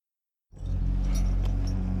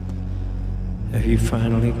Have you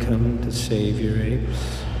finally come to save your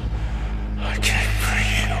apes? I came for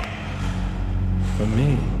you. For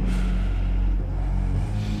me?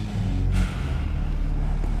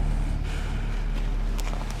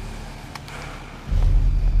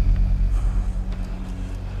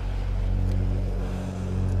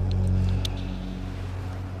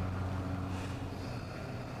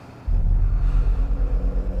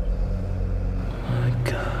 My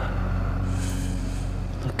God.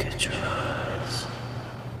 Look at your eyes.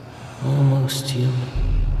 Almost human.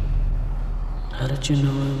 How did you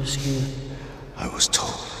know I was here? I was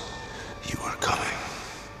told you were coming.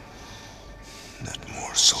 That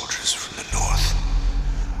more soldiers from the north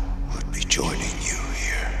would be joining you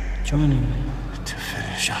here Joining me? to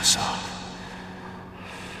finish us off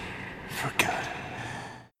for good.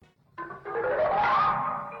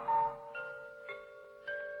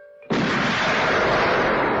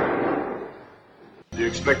 Do you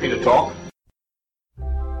expect me to talk?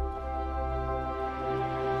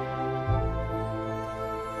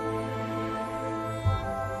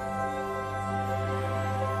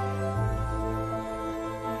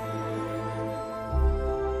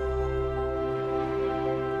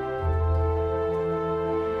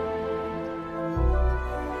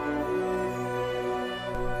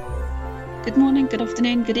 Good morning, good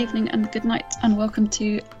afternoon, good evening, and good night, and welcome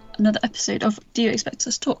to another episode of Do You Expect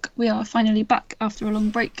Us to Talk? We are finally back after a long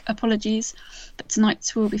break. Apologies, but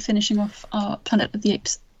tonight we'll be finishing off our Planet of the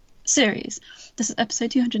Apes series. This is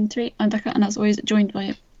episode 203. I'm Becca, and as always, joined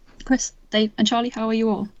by Chris, Dave, and Charlie. How are you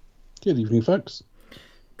all? Good evening, folks.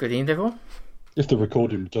 Good evening, everyone. If the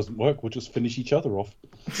recording doesn't work, we'll just finish each other off.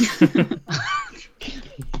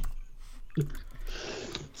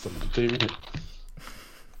 Something to do, isn't it?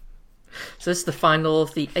 So this is the final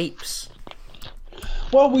of the Apes.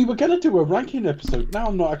 Well, we were going to do a ranking episode. Now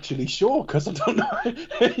I'm not actually sure because I don't know.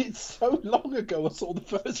 It's so long ago I saw the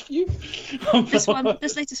first few. This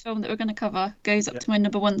latest film that we're going to cover goes up to my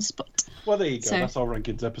number one spot. Well, there you go. So- That's our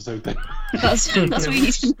rankings episode then. That's what you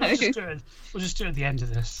need to know. We'll just do it at the end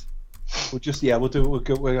of this.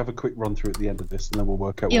 We'll have a quick run through at the end of this, and then we'll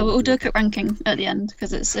work out. Yeah, what we'll do a quick ranking at the end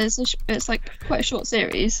because it's like quite a short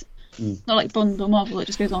series. Not like Bond or Marvel, it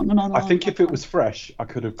just goes on and on and on. I think if it was fresh, I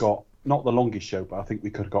could have got not the longest show, but I think we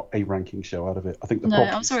could have got a ranking show out of it. I think the No,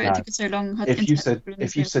 problem I'm sorry is it now, took it so long.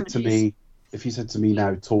 if you said to me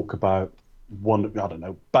now, talk about one, I don't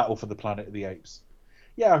know, Battle for the Planet of the Apes.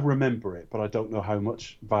 Yeah, I remember it, but I don't know how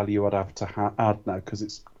much value I'd have to add now because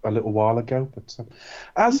it's a little while ago. But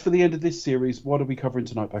as for the end of this series, what are we covering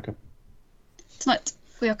tonight, Becca? Tonight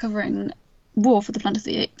we are covering War for the Planet of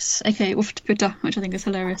the Apes, aka Wolf to Puta, which I think is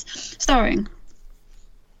hilarious, starring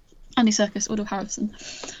Andy Serkis, Aldo Harrison.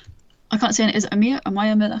 I can't say it. Is it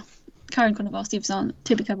Amaya Miller, Karen Conover, Steve Zahn,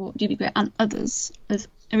 Toby Kebbell, Judy Greer, and others. With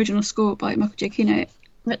original score by Michael Giacchino,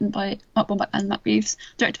 written by Mark Bombach and Matt Reeves,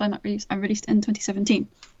 directed by Matt Reeves, and released in 2017.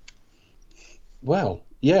 Well,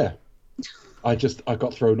 yeah. I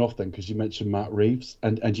got thrown off then because you mentioned Matt Reeves,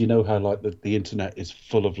 and you know how like the internet is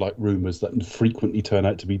full of like rumours that frequently turn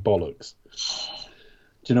out to be bollocks.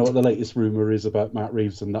 Do you know what the latest rumour is about Matt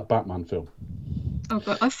Reeves and that Batman film? Oh,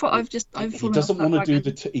 but I've He doesn't want to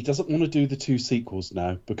do he doesn't want to do the two sequels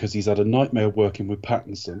now because he's had a nightmare working with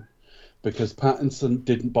Pattinson. Because Pattinson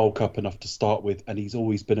didn't bulk up enough to start with, and he's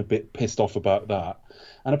always been a bit pissed off about that.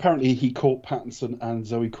 And apparently he caught Pattinson and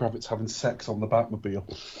Zoe Kravitz having sex on the Batmobile.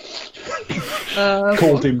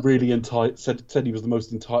 Called him really entitled, said he was the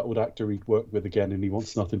most entitled actor he'd worked with again, and he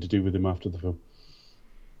wants nothing to do with him after the film.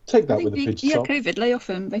 Take that with a pinch of salt. He had COVID, lay off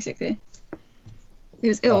him, basically. He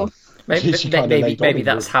was ill. Maybe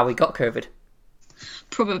that's how he got COVID.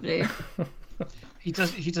 Probably. He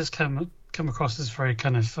does come across as very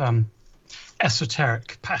kind of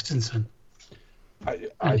esoteric Pattinson.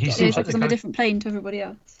 Because I'm a different plane to everybody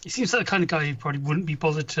else. He seems like the kind of guy who probably wouldn't be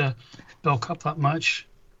bothered to bulk up that much,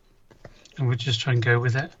 and would just try and go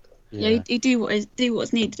with it. Yeah, he'd do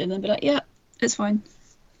what's needed, and then be like, yeah, it's fine.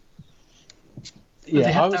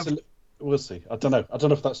 Yeah, we'll see. I don't know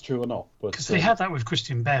if that's true or not. Because they had that with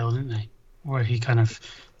Christian Bale, didn't they? Where he kind of,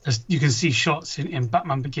 you can see shots in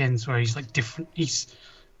Batman Begins where he's like different. He's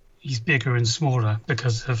bigger and smaller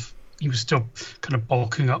because he was still kind of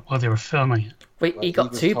bulking up while they were filming it. Wait, he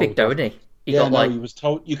got too big, though, didn't he? He was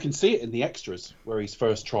told. You can see it in the extras where he's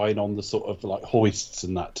first trying on the sort of like hoists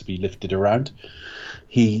and that to be lifted around.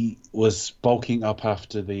 He was bulking up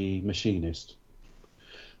after The Machinist,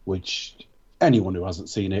 which anyone who hasn't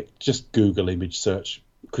seen it, just Google image search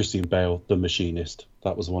Christian Bale, The Machinist.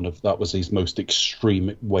 That was his most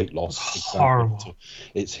extreme weight loss. Horrible.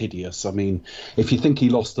 It's hideous. I mean, if you think he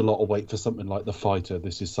lost a lot of weight for something like The Fighter,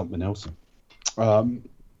 this is something else.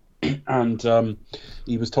 and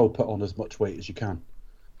he was told put on as much weight as you can.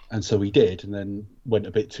 And so he did, and then went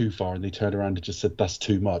a bit too far, and they turned around and just said, that's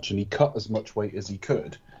too much. And he cut as much weight as he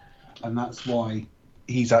could. And that's why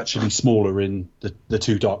he's actually smaller in the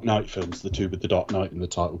two Dark Knight films, the two with the Dark Knight in the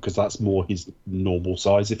title, because that's more his normal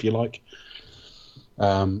size, if you like.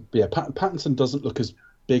 But yeah, Pattinson doesn't look as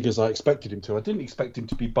big as I expected him to. I didn't expect him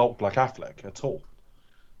to be bulked like Affleck at all.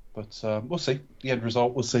 But we'll see. The end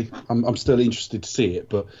result, we'll see. I'm still interested to see it,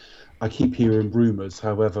 but I keep hearing rumours,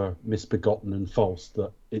 however misbegotten and false,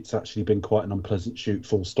 that it's actually been quite an unpleasant shoot,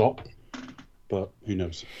 full stop. But who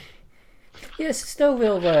knows? Yeah, it's still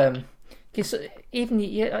real. Cause even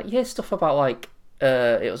you hear stuff about like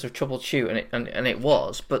it was a troubled shoot, and it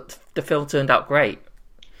was, but the film turned out great.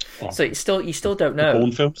 Oh. So you still don't know. The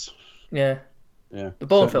Bourne films. Yeah. Yeah. The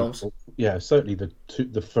Bourne Certainly- films. Yeah, certainly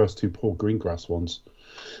the first two Paul Greengrass ones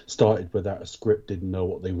started without a script, didn't know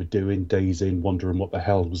what they were doing, days in, wondering what the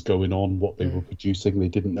hell was going on, what they were producing. They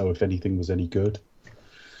didn't know if anything was any good.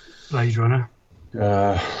 Blade Runner.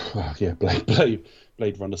 Well, yeah,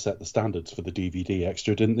 Blade Runner set the standards for the DVD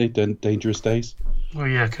extra, didn't they? Dangerous Days. Well,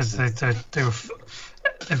 yeah, because they were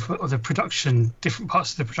the production, different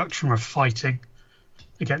parts of the production were fighting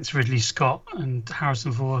against Ridley Scott, and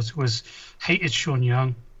Harrison Ford hated Sean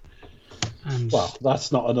Young. And Well,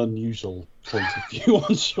 that's not an unusual point of view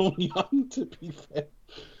on Sean Young, to be fair.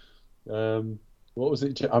 What was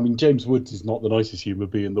it? I mean, James Woods is not the nicest human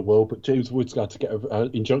being in the world, but James Woods got to get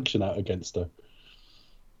an injunction out against her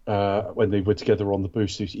when they were together on the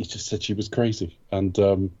booth. He just said she was crazy. And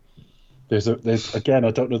there's again,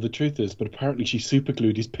 I don't know the truth is, but apparently she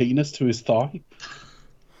superglued his penis to his thigh.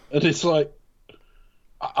 And it's like,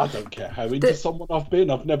 I don't care how into someone I've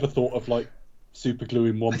been. I've never thought of like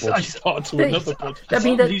supergluing one body part to another body. I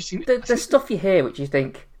mean, losing- there's stuff you hear which you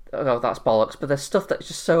think, oh, that's bollocks, but there's stuff that's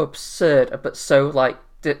just so absurd, but so like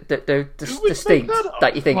distinct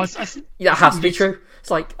that you think Well, I think- that has to be true.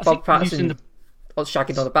 It's like I Bob think losing Pattinson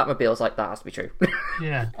shagging on the Batmobile. It's like that has to be true.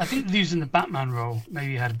 Yeah, I think losing the Batman role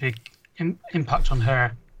maybe had a big impact on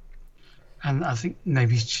her, and I think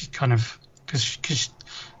maybe she kind of because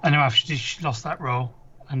I know after she lost that role,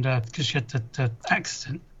 and because she had the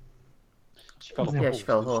accident, She fell off Yeah, the she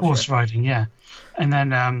fell off. horse riding, yeah, and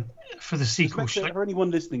then for the sequel, For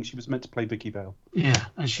anyone listening, she was meant to play Vicky Vale. yeah,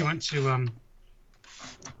 and she went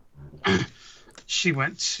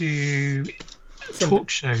to talk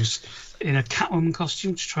shows in a Catwoman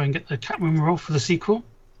costume to try and get the Catwoman role for the sequel.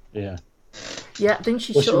 Yeah. Yeah, didn't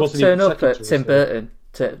she Well, she sort of wasn't turn even up at secretary,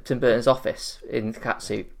 Tim Burton's office in the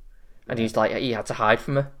catsuit, and he had to hide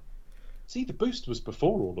from her. See, the boost was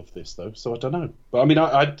before all of this, though, so I don't know. But I mean,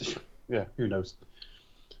 yeah, who knows?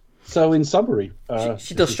 So, in summary,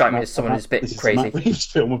 She does strike me as someone who's a bit this crazy. Is a Matt Reeves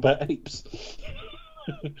film about apes.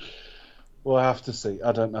 Well, I have to see.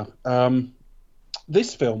 I don't know.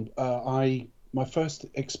 This film, my first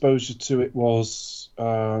exposure to it was,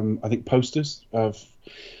 I think, posters of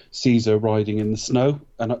Caesar riding in the snow,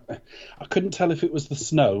 and I couldn't tell if it was the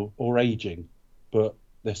snow or aging, but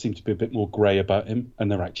there seemed to be a bit more grey about him,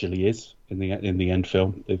 and there actually is in the end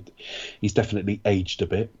film. He's definitely aged a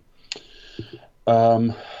bit.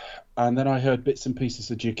 And then I heard bits and pieces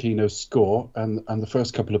of Giacchino's score, and the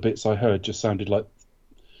first couple of bits I heard just sounded like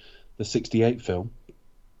the '68 film.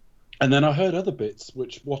 And then I heard other bits,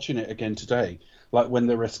 which, watching it again today, like when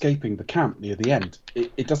they're escaping the camp near the end,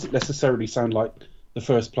 it doesn't necessarily sound like the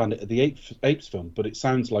first Planet of the Apes film, but it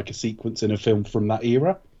sounds like a sequence in a film from that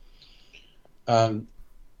era. And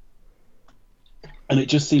it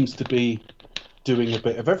just seems to be doing a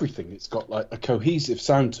bit of everything. It's got like a cohesive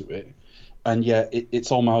sound to it, and yet it's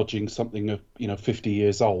homaging something of 50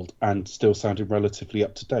 years old and still sounding relatively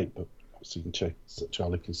up to date. But obviously,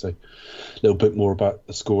 Charlie can say a little bit more about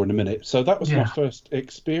the score in a minute. So that was my first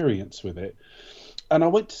experience with it, and I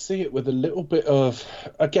went to see it with a little bit of,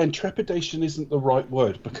 again, trepidation isn't the right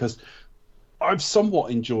word, because I've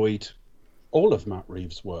somewhat enjoyed all of Matt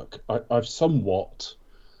Reeves' work.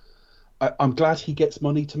 I'm glad he gets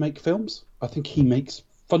money to make films. I think he makes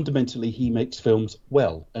films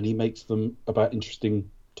well, and he makes them about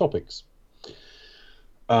interesting topics.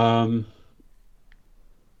 But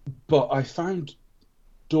I found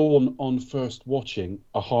Dawn on first watching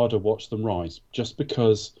a harder watch than Rise, just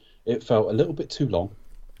because it felt a little bit too long.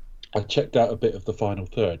 I checked out a bit of the final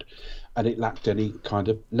third, and it lacked any kind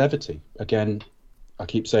of levity. Again, I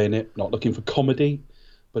keep saying it, not looking for comedy,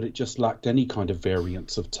 but it just lacked any kind of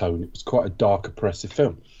variance of tone. It was quite a dark, oppressive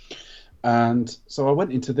film. And so I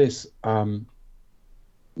went into this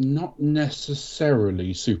not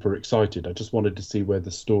necessarily super excited. I just wanted to see where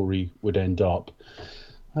the story would end up.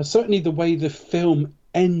 Certainly the way the film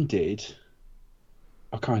ended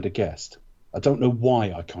I kind of guessed. I don't know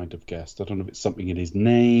why I kind of guessed. I don't know if it's something in his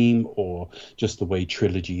name or just the way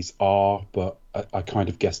trilogies are, but I kind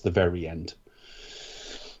of guessed the very end.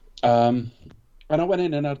 And I went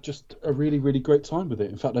in and had just a really, really great time with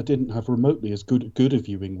it. In fact, I didn't have remotely as good a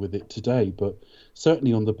viewing with it today, but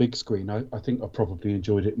certainly on the big screen, I think I probably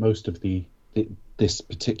enjoyed it most of this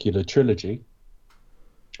particular trilogy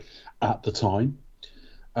at the time,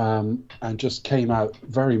 and just came out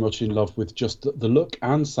very much in love with just the look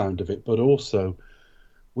and sound of it, but also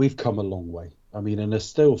we've come a long way. I mean, in a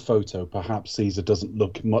still photo, perhaps Caesar doesn't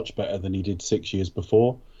look much better than he did 6 years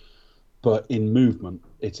before. But in movement,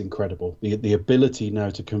 it's incredible. The ability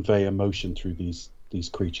now to convey emotion through these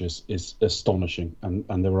creatures is astonishing,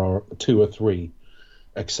 and there are 2 or 3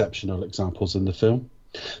 exceptional examples in the film.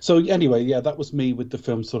 So anyway, yeah, that was me with the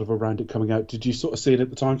film sort of around it coming out. Did you sort of see it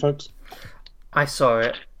at the time, folks? I saw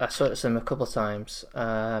it. I saw it a couple of times.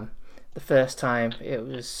 The first time it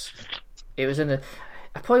was in a. It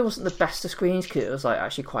probably wasn't the best of screens because it was like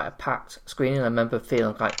actually quite a packed screening. I remember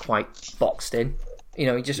feeling like quite boxed in. You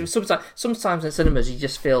know, you just sometimes in cinemas you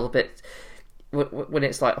just feel a bit when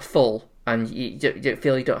it's like full and you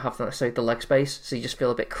feel you don't have necessarily the leg space, so you just feel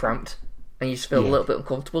a bit cramped and you just feel a little bit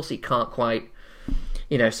uncomfortable, so you can't quite,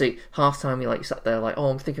 you know. So half time you sat there like,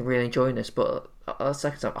 oh, I'm thinking really enjoying this, but at the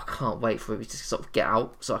second time I can't wait for it to sort of get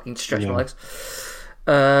out so I can stretch my legs.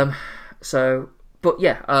 So, but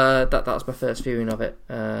yeah, that was my first viewing of it.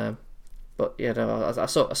 But yeah, no, I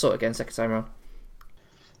saw it again second time around.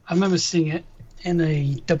 I remember seeing it in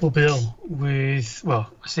a double bill with,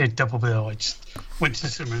 well, I say a double bill, I just went to the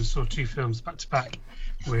cinema and saw 2 films back to back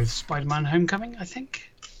with Spider-Man Homecoming, I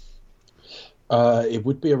think. It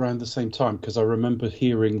would be around the same time, because I remember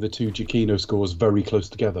hearing the 2 Giacchino scores very close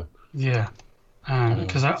together. Yeah.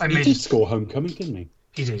 Because I made... He did score Homecoming, didn't he?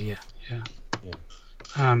 He did, yeah.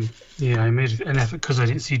 I made an effort because I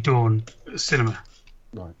didn't see Dawn at the cinema.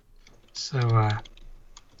 Right. So,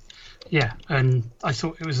 yeah, and I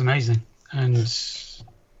thought it was amazing. And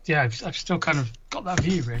yeah, I've still kind of got that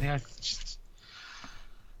view, really.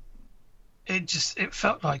 It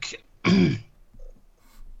felt like the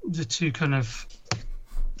 2 kind of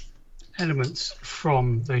elements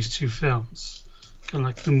from those 2 films, kind of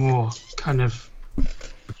like the more kind of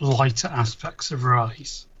lighter aspects of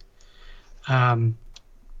Rise, and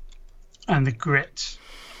the grit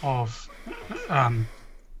of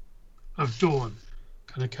Dawn,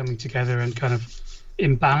 kind of coming together and kind of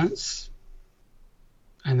in balance.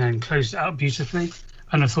 And then closed it out beautifully.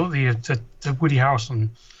 And I thought the Woody Harrelson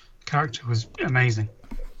character was amazing.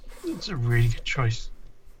 It's a really good choice.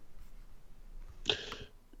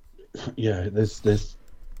 Yeah, there's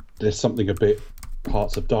something a bit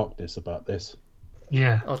Hearts of Darkness about this.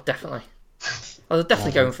 Yeah. Oh, definitely. I was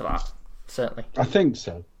definitely going for that. Certainly. I think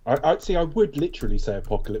so. I see. I would literally say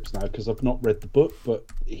Apocalypse now because I've not read the book, but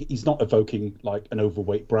he's not evoking like an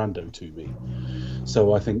overweight Brando to me.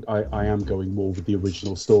 So I think I am going more with the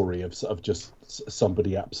original story of just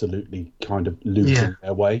somebody absolutely kind of losing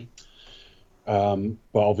their way. But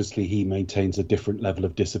obviously he maintains a different level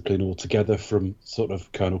of discipline altogether from sort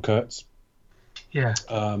of Colonel Kurtz. Yeah.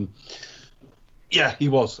 Yeah, he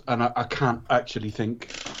was, and I can't actually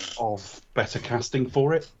think of better casting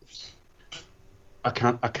for it. I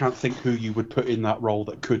can't think who you would put in that role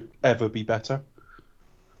that could ever be better.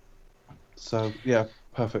 So yeah,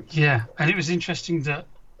 perfect. Yeah, and it was interesting that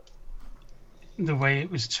the way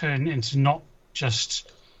it was turned into not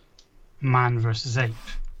just man versus ape,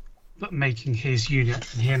 but making his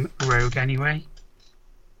unit and him rogue anyway.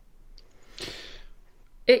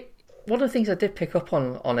 One of the things I did pick up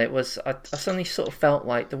on it was I suddenly sort of felt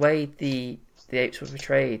like the way the apes were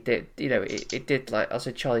portrayed, it did, like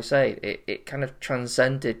as Charlie said, it kind of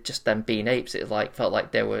transcended just them being apes. It felt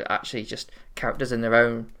like they were actually just characters in their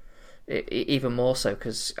own, even more so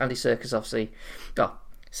because Andy Serkis obviously,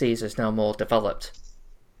 Caesar's now more developed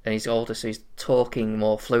and he's older, so he's talking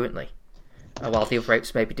more fluently, while the other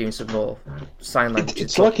apes may be doing some more sign language.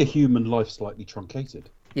 It's like a human life slightly truncated.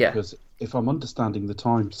 Yeah. Because if I'm understanding the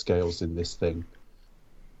time scales in this thing,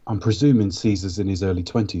 I'm presuming Caesar's in his early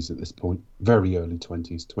 20s at this point, very early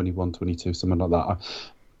 20s, 21, 22, something like that.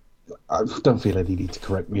 I don't feel any need to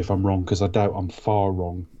correct me if I'm wrong, because I doubt I'm far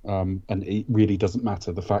wrong. And it really doesn't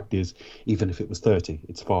matter. The fact is, even if it was 30,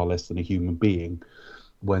 it's far less than a human being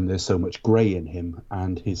when there's so much grey in him,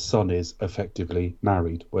 and his son is effectively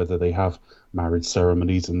married. Whether they have marriage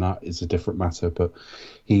ceremonies and that is a different matter, but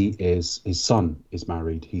his son is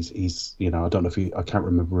married. He's I don't know I can't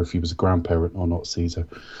remember if he was a grandparent or not, Caesar,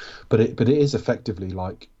 but it is effectively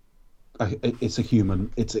like it's a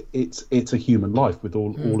human it's a human life with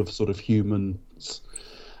all of sort of humans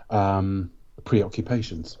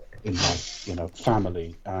preoccupations in life,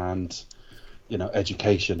 family and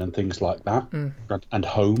education and things like that, and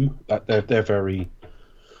home. That they're very.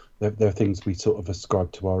 They're things we sort of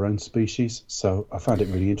ascribe to our own species, so I found it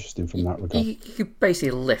really interesting from that regard. You could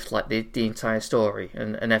basically lift like the entire story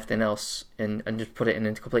and everything else and just put it in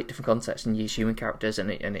a complete different context and use human characters,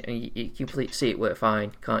 and you completely see it work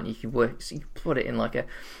fine, can't you? You can put it in like a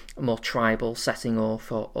more tribal setting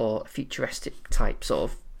or futuristic type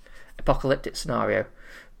sort of apocalyptic scenario,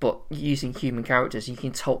 but using human characters, you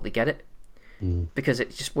can totally get it. Because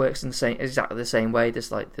it just works in exactly the same way.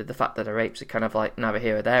 There's like the fact that the apes are kind of like neither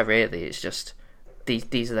here or there really. It's just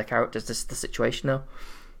these are the characters. This is the situation now.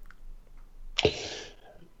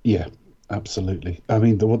 Yeah, absolutely. I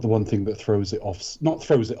mean, the one thing that throws it off, not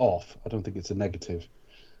throws it off, I don't think it's a negative,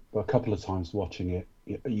 but a couple of times watching it,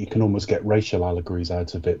 you can almost get racial allegories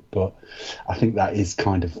out of it. But I think that is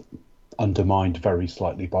kind of undermined very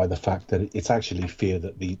slightly by the fact that it's actually fear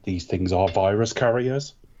that these things are virus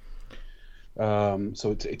carriers.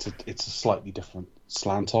 So it's a slightly different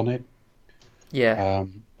slant on it. Yeah.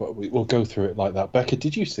 But we'll go through it like that. Becca,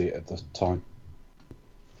 did you see it at the time?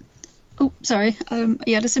 Oh, sorry. Yeah,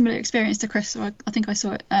 I had a similar experience to Chris. So I think I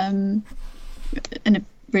saw it in a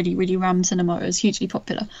really, really rammed cinema. It was hugely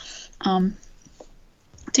popular.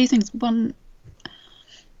 Two things. One,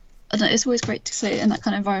 I don't know, it's always great to see it in that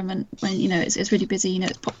kind of environment when it's really busy,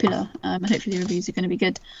 it's popular, and hopefully the reviews are going to be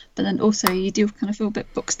good. But then also you do kind of feel a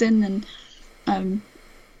bit boxed in, and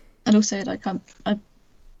also like I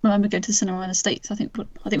remember going to the cinema in the States. I think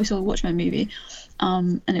we saw the Watchmen movie,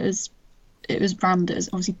 and it was rammed. It was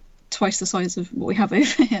obviously twice the size of what we have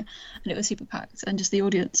over here, and it was super packed. And just the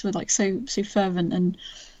audience were like so fervent and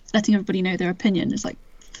letting everybody know their opinion. It's like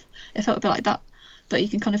it felt a bit like that. But you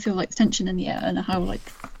can kind of feel like the tension in the air and how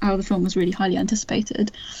the film was really highly anticipated.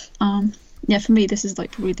 Yeah, for me, this is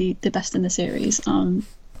like probably the best in the series.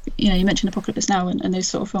 You mentioned Apocalypse Now and those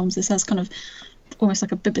sort of films. This has kind of almost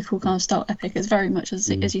like a biblical kind of style epic. It's very much as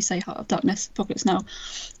you say, Heart of Darkness, Apocalypse Now,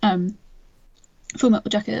 Full Metal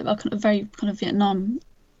Jacket, a kind of very kind of Vietnam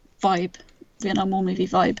War movie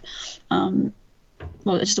vibe.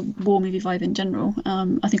 Well, just a war movie vibe in general.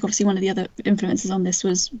 I think obviously one of the other influences on this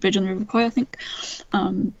was Bridge on the River Kwai, I think.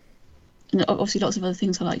 And obviously lots of other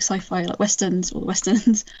things are like sci-fi, like westerns,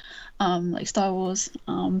 like Star Wars,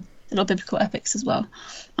 a lot of biblical epics as well.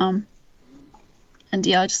 And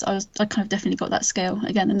yeah, I kind of definitely got that scale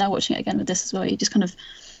again. And now watching it again with this as well, you just kind of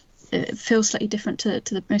it feels slightly different to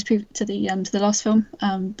the last film.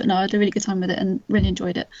 But no, I had a really good time with it and really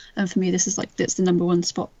enjoyed it. And for me, this is it's the number one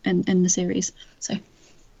spot in the series. So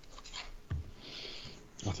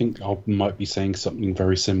I think I might be saying something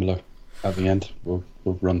very similar at the end. We'll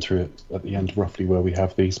run through it at the end, roughly where we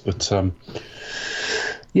have these. But I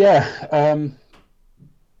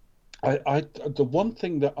the one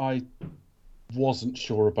thing that I wasn't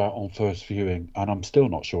sure about on first viewing, and I'm still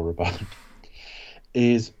not sure about,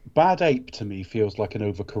 is Bad Ape to me feels like an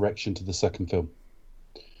overcorrection to the second film.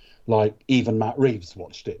 Like even Matt Reeves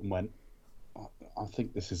watched it and went, I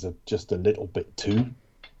think this is just a little bit too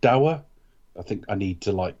dour. I think I need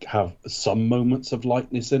to have some moments of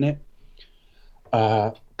lightness in it.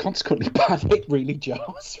 Consequently, Bad Ape really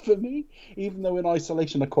jars for me, even though in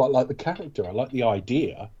isolation I quite like the character. I like the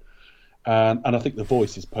idea, and I think the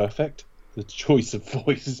voice is perfect. The choice of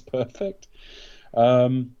voice is perfect.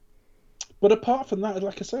 But apart from that,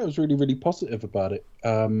 like I say, I was really, really positive about it.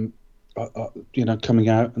 Coming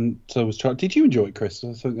out, and so I was trying. Did you enjoy it, Chris?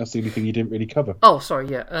 I think that's the only thing you didn't really cover. Oh, sorry,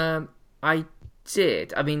 yeah. I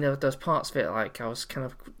did. I mean, there's parts of it like I was kind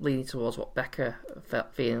of leaning towards what Becca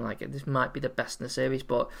felt, feeling like this might be the best in the series.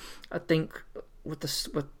 But I think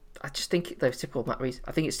I just think those typical Matt Reeves.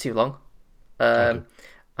 I think it's too long, and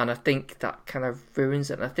I think that kind of ruins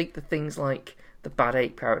it. And I think the things like the Bad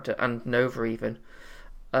Ape character and Nova even.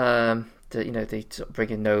 They sort of bring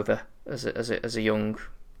in Nova as a young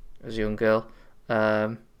girl.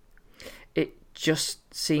 It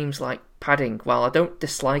just seems like padding. While I don't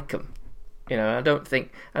dislike them, I don't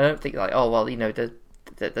think like, oh well,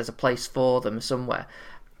 there's a place for them somewhere.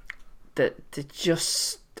 That they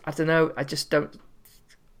just, I don't know. I just don't.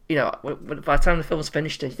 By the time the film's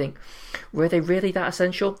finished, you think, were they really that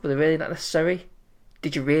essential? Were they really that necessary?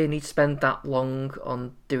 Did you really need to spend that long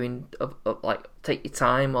on doing take your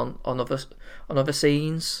time on other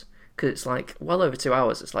scenes? Because it's like well over 2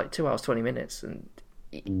 hours. It's like 2 hours 20 minutes, and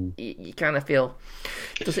you kind of feel,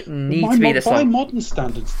 does it need to be this long? By modern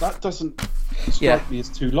standards, that doesn't strike me as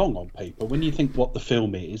too long on paper. When you think what the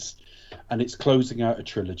film is, and it's closing out a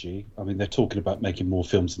trilogy. I mean, they're talking about making more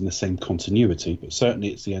films in the same continuity, but certainly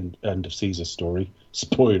it's the end of Caesar's story.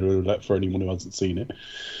 Spoiler alert for anyone who hasn't seen it.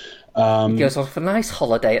 He goes off for a nice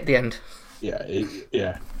holiday at the end. Yeah.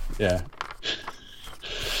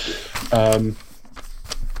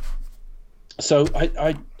 So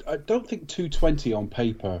I don't think 220 on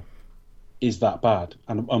paper is that bad,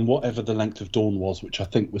 and whatever the length of Dawn was, which I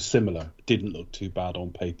think was similar, didn't look too bad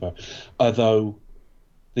on paper. Although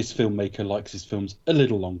this filmmaker likes his films a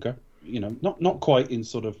little longer, not quite in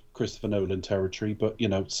sort of Christopher Nolan territory, but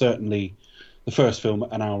certainly the first film,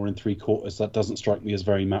 an hour and 3/4, that doesn't strike me as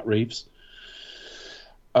very Matt Reeves.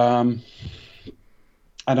 And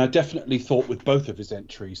I definitely thought with both of his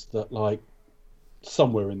entries that, like,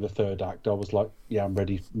 somewhere in the third act, I was like, yeah, I'm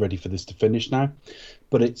ready for this to finish now.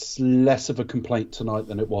 But it's less of a complaint tonight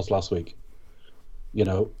than it was last week.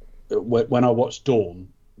 When I watched Dawn,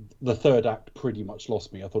 the third act pretty much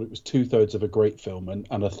lost me. I thought it was 2/3 of a great film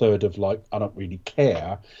and a third of, like, I don't really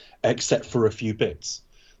care, except for a few bits.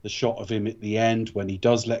 The shot of him at the end when he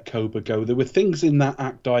does let Koba go. There were things in that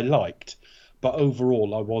act I liked, but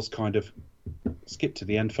overall I was kind of, skip to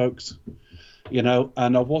the end, folks. And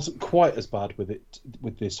I wasn't quite as bad with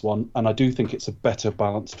this one, and I do think it's a better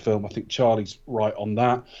balanced film. I think Charlie's right on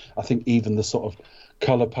that. I think even the sort of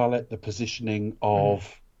colour palette, the positioning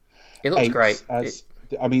of it looks great.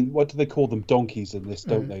 What do they call them? Donkeys in this,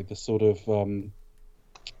 don't they? The sort of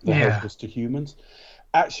helpers to humans.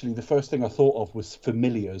 Actually, the first thing I thought of was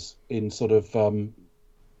familiars in sort of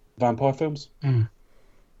vampire films.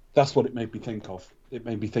 That's what it made me think of. It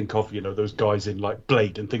made me think of, those guys in, like,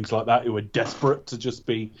 Blade and things like that who are desperate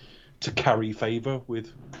to carry favour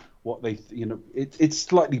with what they, it's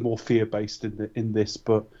slightly more fear-based in this,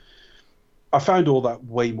 but I found all that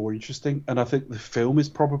way more interesting, and I think the film is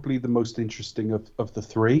probably the most interesting of the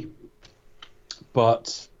three.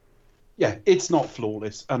 But, yeah, it's not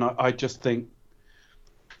flawless, and I just think,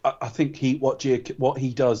 I think what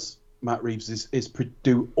he does, Matt Reeves, is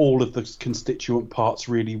do all of the constituent parts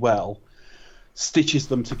really well, stitches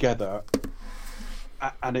them together,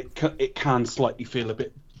 and it can slightly feel a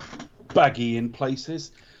bit baggy in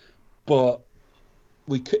places, but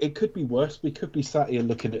it could be worse. We could be sat here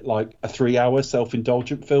looking at, like, a 3-hour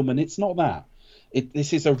self-indulgent film, and it's not that.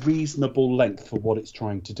 This is a reasonable length for what it's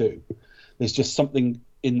trying to do. There's just something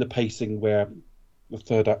in the pacing where the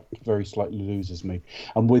third act very slightly loses me,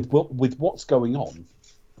 and with what's going on,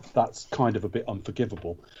 that's kind of a bit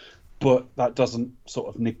unforgivable. But that doesn't sort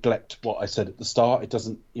of neglect what I said at the start. It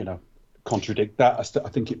doesn't, contradict that. I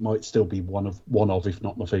think it might still be one of, if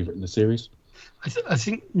not my favourite in the series. I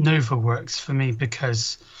think Nova works for me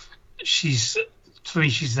because she's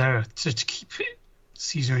there to keep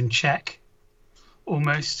Caesar in check,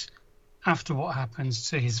 almost, after what happens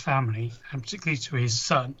to his family, and particularly to his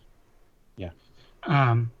son. Yeah.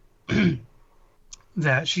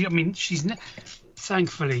 She's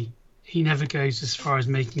thankfully, he never goes as far as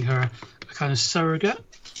making her a kind of surrogate,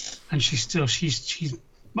 and she's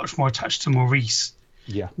much more attached to Maurice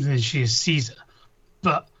than she is Caesar.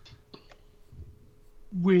 But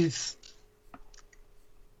with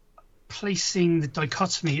placing the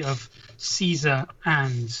dichotomy of Caesar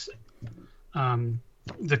and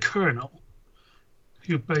the Colonel,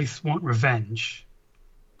 who both want revenge,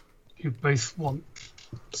 who both want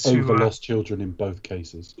to, over lost children in both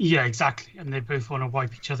cases. Yeah, exactly, and they both want to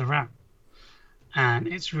wipe each other out. And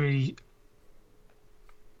it's really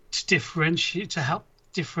to help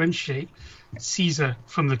differentiate Caesar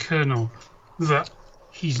from the Colonel, that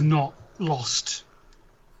he's not lost.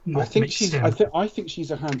 I think she's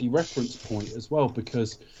a handy reference point as well,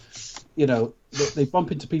 because they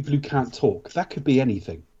bump into people who can't talk. That could be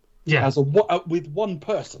anything. Yeah. With one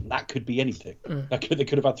person, that could be anything. They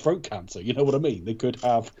could have had throat cancer. You know what I mean? They could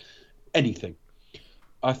have anything.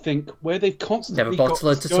 I think where they've constantly never got to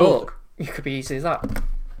learn to talk. You could be easy as that.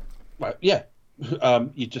 Well, yeah.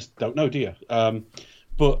 You just don't know, do you?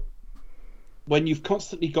 But when you've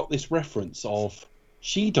constantly got this reference of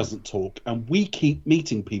she doesn't talk, and we keep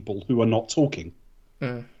meeting people who are not talking,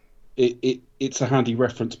 it's a handy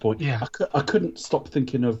reference point. Yeah. I couldn't stop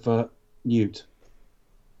thinking of Newt.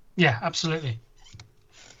 Yeah, absolutely.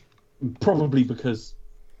 Probably because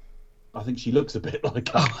I think she looks a bit like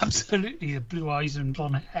her. Oh, absolutely. The blue eyes and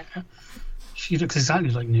blonde hair. She looks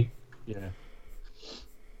exactly like Newt. Yeah.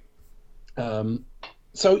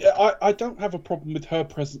 So I don't have a problem with her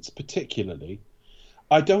presence particularly.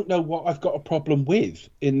 I don't know what I've got a problem with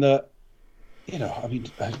in that,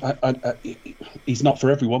 he's not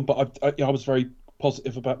for everyone, but I was very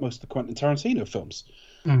positive about most of the Quentin Tarantino films.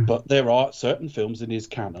 But there are certain films in his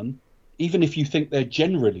canon, even if you think they're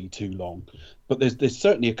generally too long, but there's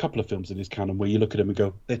certainly a couple of films in his canon where you look at them and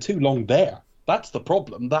go, they're too long there. That's the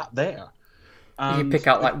problem, that there. You pick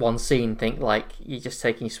out like one scene, think like you're just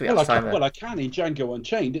taking your sweet ass time. I can in Django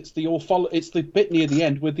Unchained. It's the bit near the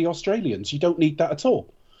end with the Australians. You don't need that at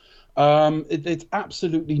all. It's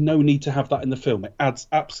absolutely no need to have that in the film. It adds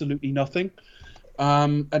absolutely nothing.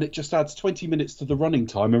 And it just adds 20 minutes to the running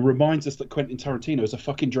time and reminds us that Quentin Tarantino is a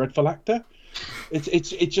fucking dreadful actor.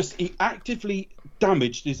 He actively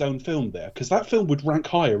damaged his own film there, because that film would rank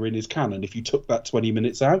higher in his canon if you took that 20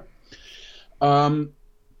 minutes out.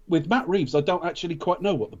 With Matt Reeves, I don't actually quite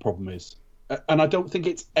know what the problem is. And I don't think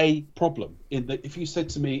it's a problem. In that, if you said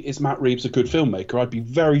to me, is Matt Reeves a good filmmaker, I'd be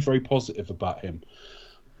very, very positive about him.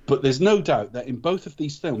 But there's no doubt that in both of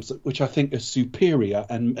these films, which I think are superior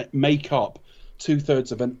and make up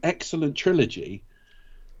 2/3 of an excellent trilogy,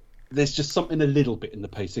 there's just something a little bit in the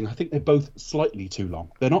pacing. I think they're both slightly too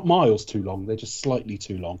long. They're not miles too long, they're just slightly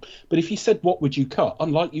too long. But if you said, what would you cut?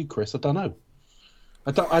 Unlike you, Chris, I don't know.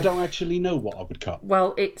 I don't actually know what I would cut.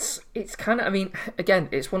 Well, it's kind of, I mean, again,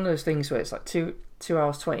 it's one of those things where it's like 2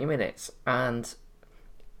 hours, 20 minutes, and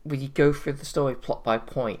when you go through the story plot by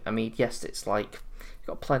point, I mean, yes, it's like, you've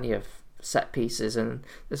got plenty of set pieces, and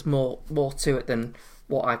there's more to it than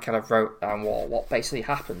what I kind of wrote and what basically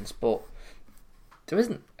happens, but there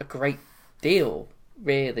isn't a great deal,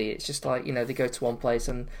 really. It's just like, you know, they go to one place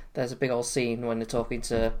and there's a big old scene when they're talking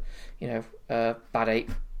to, you know, Bad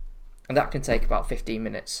Ape, and that can take about 15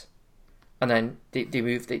 minutes. And then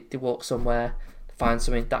they walk somewhere, find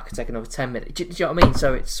something, that could take another 10 minutes. Do you know what I mean?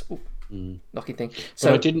 So it's knocking thing. So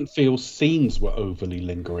but I didn't feel scenes were overly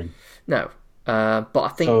lingering. No. But I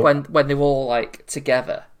think when they're all like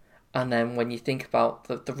together, and then when you think about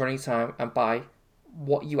the running time and by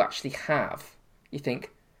what you actually have, you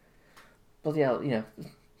think, well, yeah, you know,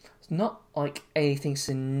 it's not like anything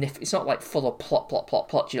significant. It's not like full of plot. Do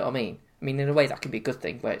you know what I mean? I mean, in a way, that can be a good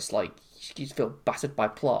thing, where it's like you feel battered by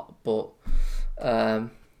plot. But I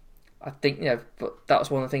think, you know, but that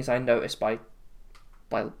was one of the things I noticed by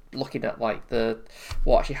looking at like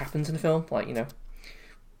what actually happens in the film. Like, you know,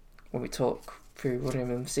 when we talk through running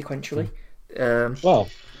them sequentially. Well,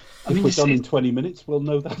 if we're done in 20 minutes, we'll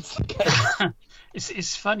know that's the case.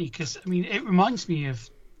 It's funny because, I mean, it reminds me of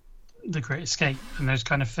The Great Escape and those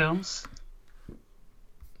kind of films.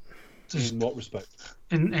 In what respect?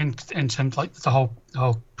 In terms of like the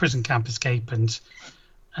whole prison camp escape and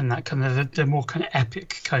that kind of the more kind of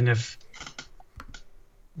epic kind of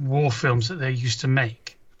war films that they used to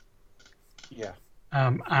make. Yeah.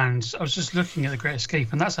 And I was just looking at The Great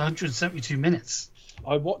Escape, and that's 172 minutes.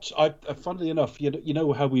 Funnily enough, you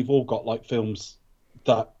know how we've all got like films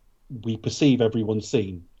that we perceive everyone's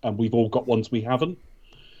seen, and we've all got ones we haven't.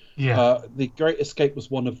 Yeah. The Great Escape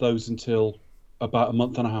was one of those until about a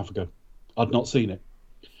month and a half ago. I'd not seen it.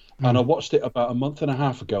 And I watched it about a month and a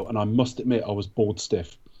half ago, and I must admit I was bored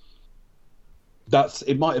stiff.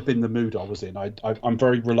 It might have been the mood I was in. I'm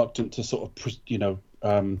very reluctant to sort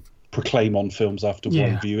of, proclaim on films after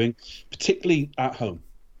one viewing, particularly at home,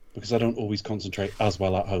 because I don't always concentrate as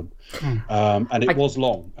well at home. And it was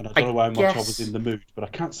long, and I don't know how much I was in the mood, but I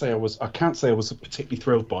can't say I was particularly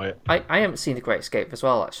thrilled by it. I haven't seen The Great Escape as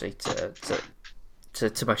well, actually,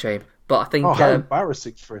 to my shame. But I think how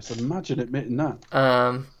embarrassing for us! Imagine admitting that.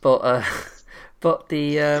 But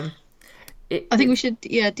the I think we should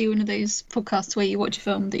do one of those podcasts where you watch a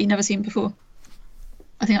film that you've never seen before.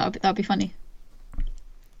 I think that'd be funny.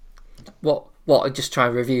 What? Just try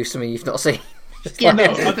and review something you've not seen. Yeah,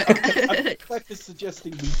 I think Becca's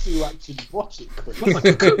suggesting we do actually watch it, Chris. like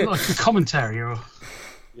a commentary, or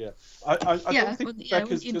yeah. I don't think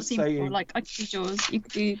Becca's just saying. Before. Like, I could do Jaws, you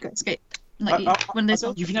could do Great Escape. Like, when there's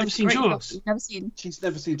you've never seen Jaws? You've never seen. She's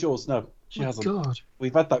never seen Jaws. No, she hasn't. God.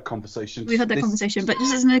 We've had that conversation. We've had that conversation, but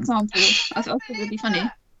just as an example, I thought it would be funny.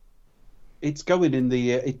 It's going in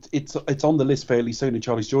the. It's on the list fairly soon, and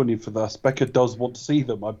Charlie's joining for this. Becca does want to see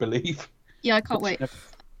them, I believe. Yeah, I can't wait.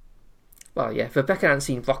 Well, yeah, Rebecca hadn't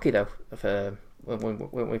seen Rocky though.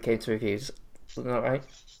 When we came to reviews, isn't that right?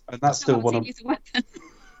 And that's still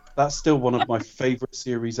one of my favourite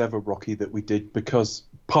series ever, Rocky, that we did,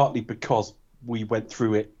 partly because we went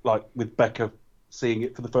through it like with Becca seeing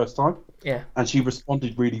it for the first time. Yeah. And she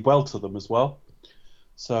responded really well to them as well.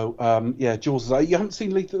 So Jaws. You haven't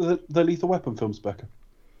seen the Lethal Weapon films, Becca?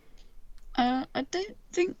 I don't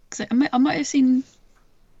think so. I might have seen.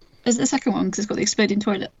 Is it the second one because it's got the exploding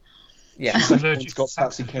toilet? Yeah, it's got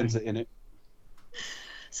Patsy Kensit in it.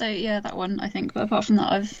 So yeah, that one I think. But apart from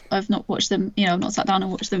that, I've not watched them. I've not sat down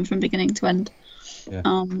and watched them from beginning to end.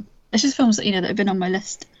 Yeah. It's just films that that have been on my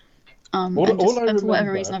list. For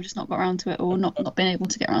whatever reason, I've just not got around to it, or not been able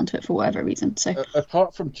to get around to it for whatever reason. So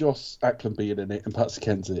apart from Joss Ackland being in it and Patsy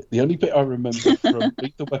Kensit, the only bit I remember from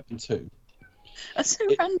Lethal Weapon 2 That's so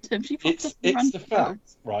It- random. She popped up in It's random the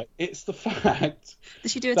fact, right? It's the fact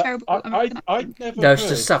Did she do a that terrible American accent? I'd never No, heard. she's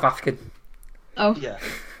just South African. Oh, Yeah, Fair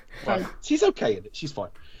right. enough. She's okay in it. She's fine.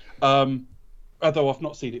 Although I've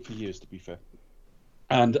not seen it for years, to be fair,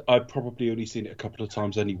 and I've probably only seen it a couple of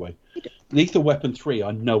times anyway. Lethal Weapon 3,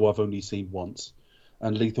 I know I've only seen once,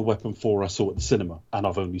 and Lethal Weapon 4 I saw at the cinema, and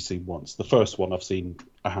I've only seen once. The first one I've seen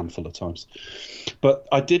a handful of times, but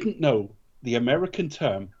I didn't know the American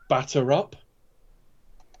term "batter up,"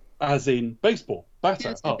 as in baseball, batter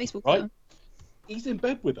yeah, it's a up, baseball right? player. He's in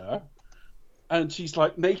bed with her, and she's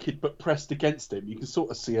like naked but pressed against him. You can sort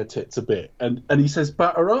of see her tits a bit, and he says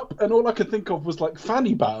 "batter up," and all I could think of was like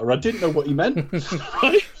fanny batter. I didn't know what he meant.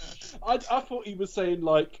 Right? I thought he was saying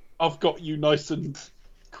like, "I've got you nice and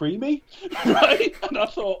creamy," right? And I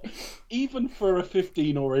thought, even for a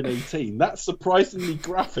 15 or an 18, that's surprisingly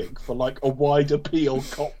graphic for like a wide appeal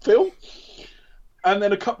cop film. And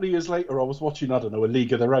then a couple of years later, I was watching, I don't know, A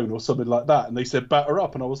League of Their Own or something like that, and they said "batter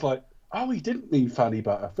up," and I was like, oh, he didn't mean fanny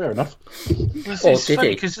batter. Fair enough. It's Or it's did funny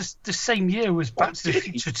he? because the same year was Back to the did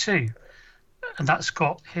he? Future 2, and that's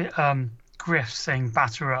got Griff saying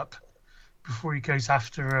 "batter up" before he goes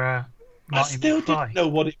after I Marty still McFly. didn't know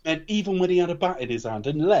what it meant, even when he had a bat in his hand,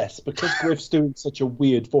 unless, because Griff's doing such a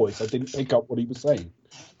weird voice, I didn't pick up what he was saying.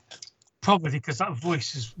 Probably because that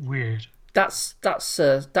voice is weird.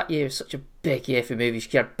 That year was such a big year for movies.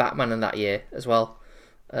 You had Batman in that year as well.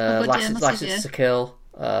 God, yeah, License massive year. to Kill.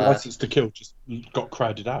 License to Kill just got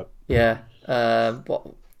crowded out. Yeah.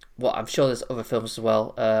 What I'm sure there's other films as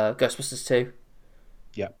well. Ghostbusters 2.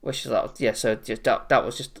 Yeah. Which is so just that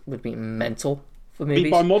was just would be mental for I mean,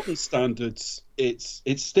 movies. by modern standards, it's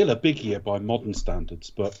still a big year by modern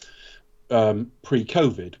standards, but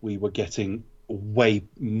pre-COVID, we were getting way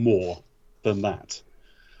more than that.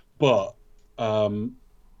 But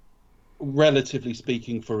relatively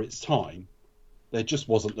speaking, for its time, there just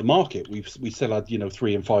wasn't the market. We still had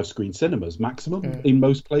 3 and 5 screen cinemas maximum in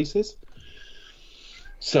most places.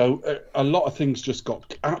 So a lot of things just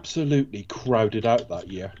got absolutely crowded out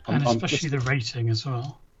that year. And especially the rating as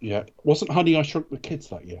well. Yeah, wasn't Honey, I Shrunk the Kids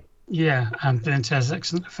that year? Yeah, and Bill and Ted's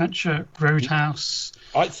Excellent Adventure, Roadhouse.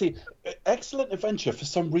 I'd see Excellent Adventure, for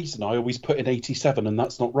some reason I always put in 87, and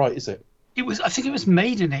that's not right, is it? I think it was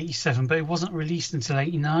made in 87, but it wasn't released until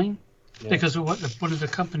 89 Yeah. because one of the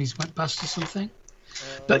companies went bust or something.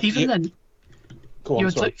 But even yeah. then, Go on, you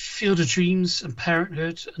had sorry. like Field of Dreams and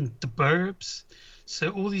Parenthood and The Burbs. So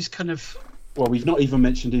all these kind of, Well, we've not even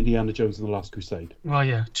mentioned Indiana Jones and the Last Crusade.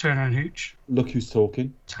 Turner and Hooch, Look Who's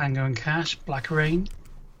Talking. Tango and Cash, Black Rain.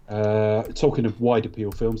 Talking of wide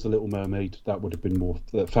appeal films, The Little Mermaid, that would have been more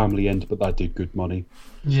the family end, but that did good money.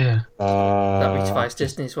 Yeah. That reaches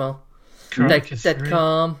Disney as well. Karate Kid Dead 3.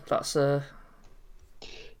 Calm. That's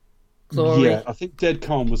Glory. Yeah, I think Dead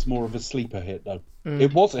Calm was more of a sleeper hit, though.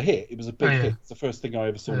 It was a hit. It was a big hit. It's the first thing I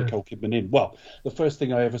ever saw Nicole Kidman in. Well, the first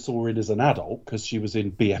thing I ever saw her in as an adult, because she was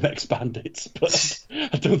in BMX Bandits, but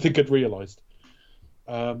I don't think I'd realised.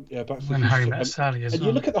 Back to the When Harry Future. Met Sally as And well.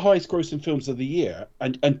 you look at the highest grossing films of the year,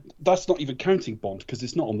 and that's not even counting Bond, because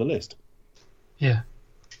it's not on the list. Yeah.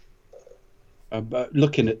 But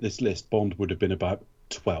looking at this list, Bond would have been about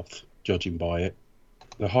 12th, judging by it.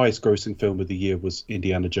 The highest grossing film of the year was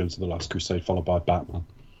Indiana Jones and the Last Crusade, followed by Batman.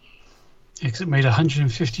 Because it made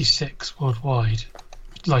 156 worldwide.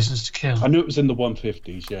 License to Kill. I knew it was in the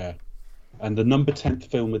 150s, yeah. And the number 10th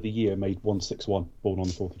film of the year made 161, Born on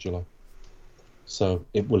the 4th of July. So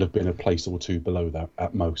it will have been a place or two below that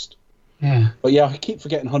at most. Yeah. But yeah, I keep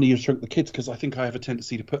forgetting Honey, I Shrunk the Kids, because I think I have a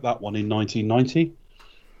tendency to put that one in 1990.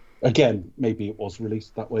 Again, maybe it was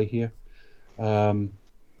released that way here.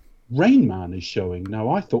 Rain Man is showing.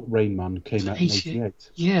 Now, I thought Rain Man came out in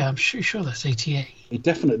 88. Yeah, I'm sure that's 88. It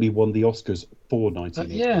definitely won the Oscars for But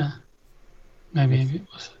 1988. yeah. Maybe it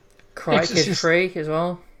was. Karate Kid Exorcist. 3 as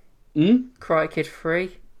well. Karate Kid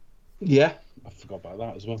 3. Yeah, I forgot about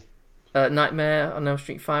that as well. Nightmare on Elm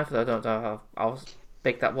Street 5. Though I don't know how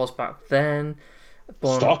big that was back then.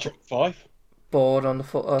 Star Trek 5. Bored on the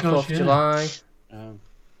 4th of yeah. July.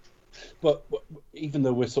 But even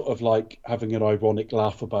though we're sort of like having an ironic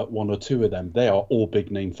laugh about one or two of them, they are all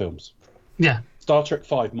big name films. Yeah. Star Trek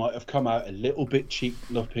 5 might have come out a little bit cheap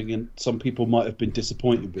looking, and some people might have been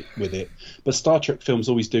disappointed with it. But Star Trek films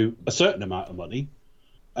always do a certain amount of money,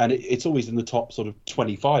 and it's always in the top sort of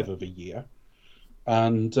 25 of a year.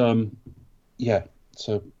 And so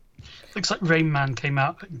Looks like Rain Man came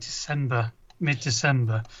out in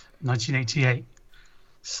mid-December 1988.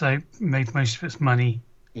 So made most of its money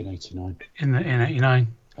in 89. in 89.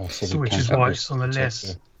 Oh, so So they which is counted why the it's on the top list.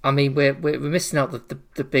 there. I mean, we're missing out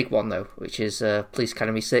the big one though, which is Police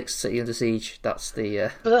Academy 6: City Under Siege. That's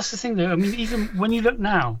the. But that's the thing, though. I mean, even when you look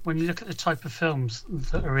at the type of films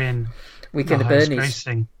that are in Weekend at Highest Bernie's.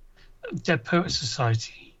 Grossing, Dead Poets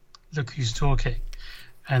Society, Look Who's Talking,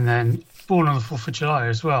 and then Born on the 4th of July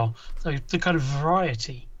as well. So the kind of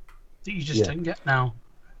variety that you just don't get now.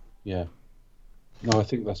 Yeah. No, I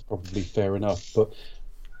think that's probably fair enough. But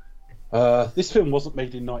this film wasn't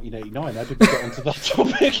made in 1989. How did we get onto that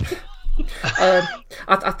topic?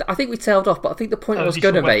 I think we tailed off, but I think the point I was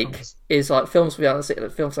going to make is like films we haven't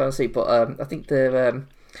seen. But I think I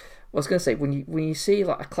was going to say when you see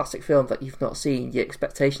like a classic film that you've not seen, your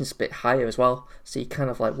expectations a bit higher as well. So you kind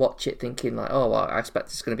of like watch it thinking like, oh, well, I expect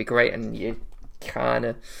it's going to be great, and you kind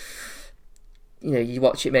of. You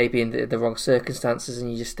watch it maybe in the wrong circumstances,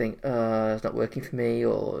 and you just think, it's not working for me,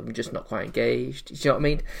 or I'm just not quite engaged. Do you know what I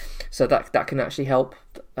mean? So that can actually help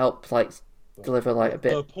like deliver like a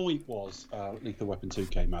bit. The point was, Lethal Weapon 2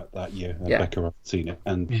 came out that year, and Yeah. Becca hadn't seen it,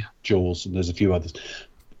 and Jaws, and there's a few others.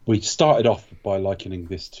 We started off by likening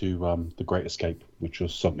this to The Great Escape, which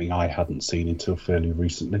was something I hadn't seen until fairly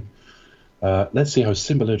recently. Let's see how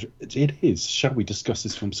similar it is. Shall we discuss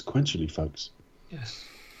this film sequentially, folks? Yes.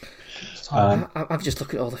 I'm just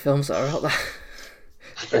looking at all the films that are out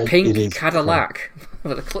there. Pink Cadillac.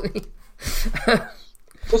 What's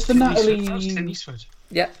the Natalie Clint Eastwood.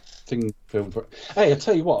 Yeah. thing film? Hey, I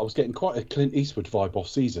tell you what, I was getting quite a Clint Eastwood vibe off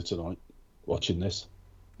Caesar tonight watching this.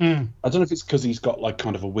 I don't know if it's because he's got like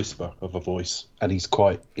kind of a whisper of a voice, and he's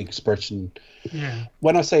quite expression. Yeah.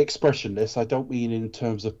 When I say expressionless, I don't mean in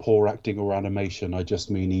terms of poor acting or animation. I just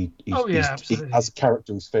mean he as a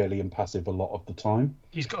character is fairly impassive a lot of the time.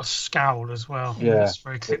 He's got a scowl as well. Yeah. It's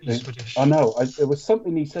very Clint Eastwoodish. I know. There was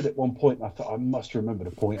something he said at one point, and I thought I must remember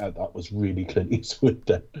to point out that was really Clint Eastwood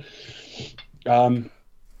then.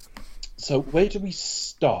 So where do we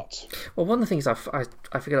start? Well, one of the things I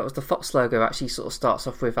figured out was the Fox logo actually sort of starts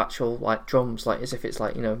off with actual like drums, like as if it's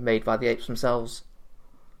like made by the apes themselves.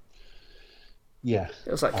 Yeah.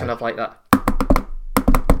 It was like kind of like that.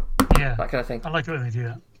 Yeah. That kind of thing. I like it when they do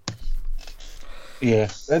that. Yeah.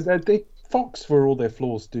 Fox, for all their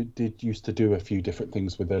flaws, did used to do a few different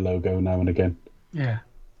things with their logo now and again. Yeah.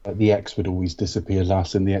 Like the X would always disappear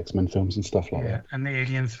last in the X-Men films and stuff like that. And the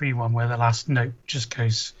Alien 3 one where the last note just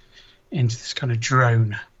goes into this kind of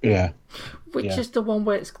drone. Yeah. Which is the one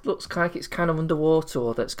where it looks like it's kind of underwater,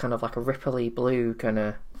 or that's kind of like a ripply blue kind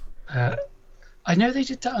of. I know they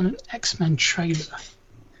did that on an X-Men trailer,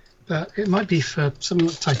 but it might be for something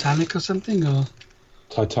like Titanic or something, or.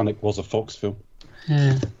 Titanic was a Fox film.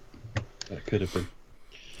 Yeah. That could have been.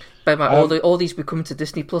 But all these will come to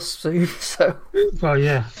Disney Plus soon, so. Well,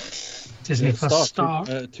 yeah. Disney Plus Star.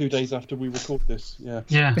 2 days after we record this. Yeah.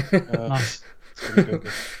 Yeah. Nice.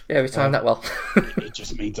 Yeah, we timed that well. It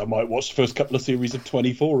just means I might watch the first couple of series of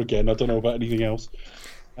 24 again. I don't know about anything else.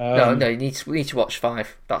 No, we need to watch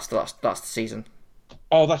 5. That's the season.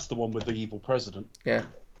 Oh, that's the one with the evil president. Yeah.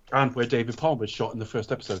 And where David Palmer's shot in the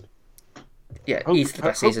first episode. Yeah, he's the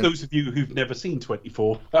best season. Those of you who've never seen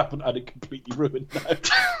 24 haven't had it completely ruined now.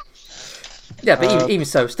 Yeah, but even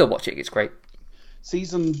so, still watch it. It's great.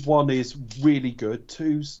 Season 1 is really good.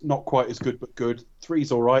 2's not quite as good, but good.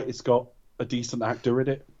 3's all right. It's got a decent actor in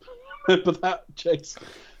it. But that, Chase.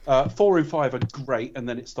 4 and 5 are great, and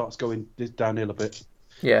then it starts going downhill a bit.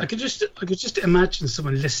 Yeah. I could just imagine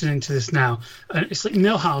someone listening to this now. It's like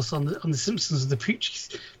Milhouse on the Simpsons, the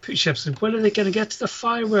Pooch episode. When are they going to get to the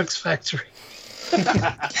fireworks factory?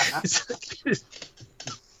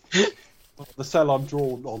 The cell I'm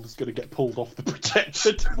drawn on is going to get pulled off the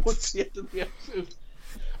projector towards the end of the episode.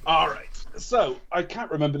 All right. So I can't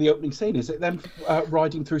remember the opening scene. Is it them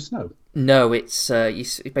riding through snow? No, it's you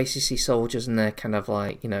basically see soldiers and they're kind of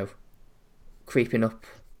like creeping up.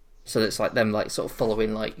 So it's like them like sort of following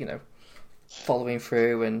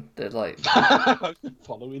through, and they're like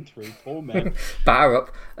following through. Poor men. Batter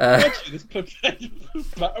up. Batter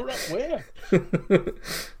up where?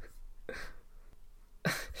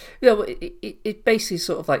 Yeah, it basically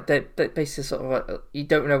sort of like they basically sort of like, you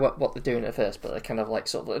don't know what they're doing at first, but they're kind of like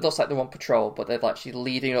sort of, it looks like they're on patrol, but they're actually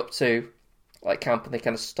leading up to like camp, and they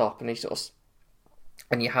kind of stop, and they sort of,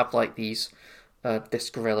 and you have like these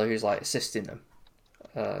this gorilla who's like assisting them.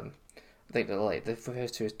 I think they're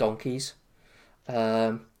referred to as donkeys,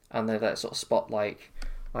 and they like sort of spot like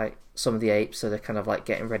some of the apes, so they're kind of like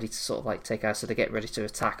getting ready to sort of like take out, so they get ready to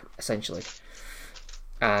attack essentially,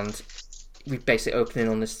 and we basically opening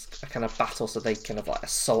on this kind of battle, so they kind of like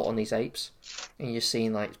assault on these apes, and you're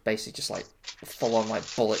seeing like basically just like full on like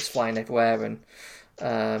bullets flying everywhere, and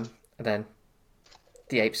then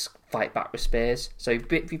the apes fight back with spears. So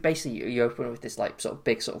basically you open with this like sort of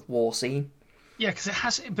big sort of war scene. Yeah, because it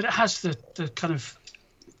has the kind of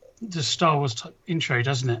the Star Wars type intro,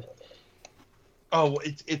 doesn't it? Oh,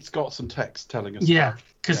 it's got some text telling us. Yeah,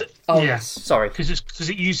 because Yes, sorry. because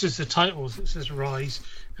it uses the titles. It says Rise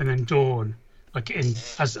and then Dawn, like in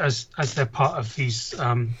as they're part of these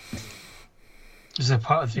as they're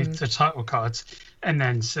part of the title cards, and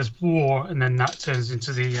then says War, and then that turns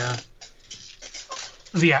into the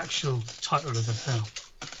actual title of the film.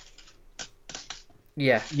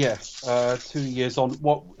 Yeah. Yeah, 2 years on.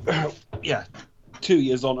 What? Yeah, 2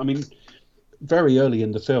 years on. I mean, very early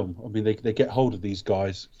in the film. I mean, they get hold of these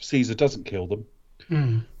guys. Caesar doesn't kill them.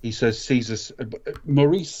 He says Caesar's.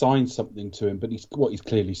 Maurice signs something to him, but what he's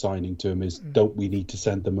clearly signing to him is, "Don't we need to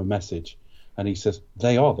send them a message?" And he says,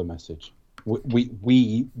 "They are the message.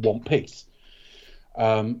 We want peace."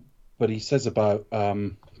 But he says about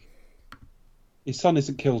his son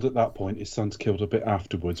isn't killed at that point. His son's killed a bit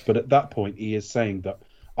afterwards. But at that point, he is saying that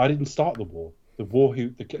I didn't start the war. The war,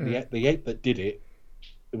 the ape that did it,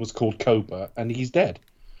 it was called Cobra, and he's dead.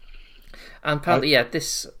 And apparently,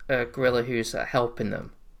 this gorilla who's helping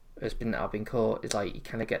them has been caught. Is like you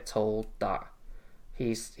kind of get told that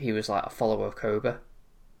he was like a follower of Cobra.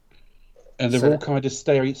 And they're all kind of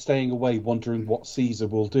staying away, wondering what Caesar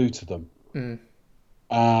will do to them.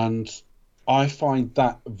 And I find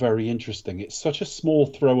that very interesting. It's such a small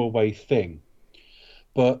throwaway thing.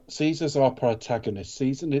 But Caesar's our protagonist.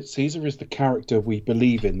 Caesar is the character we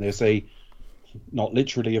believe in. There's not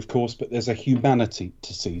literally, of course, but there's a humanity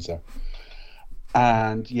to Caesar.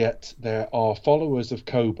 And yet there are followers of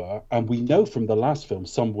Cobra, and we know from the last film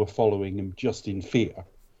some were following him just in fear,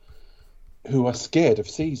 who are scared of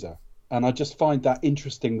Caesar. And I just find that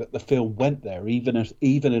interesting that the film went there, even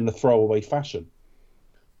in a throwaway fashion,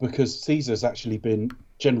 because Caesar's actually been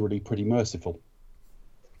generally pretty merciful.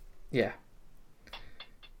 Yeah.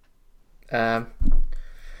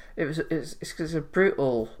 It's a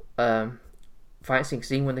brutal fight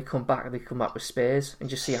scene when they come back with spears, and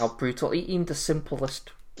just see how brutal even the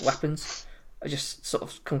simplest weapons are just sort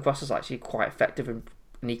of come across as actually quite effective and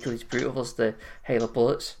equally as brutal as the Halo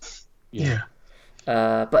bullets. Yeah.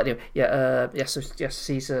 But anyway, so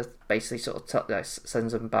Caesar basically sort of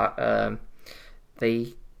sends them back.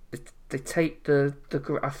 They take the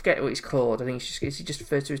I forget what he's called. I think is he just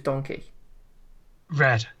referred to as donkey?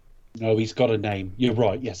 Red. No, he's got a name. You're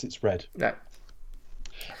right. Yes, it's Red. Yeah.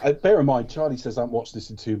 Bear in mind, Charlie says I haven't watched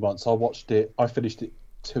this in 2 months. I finished it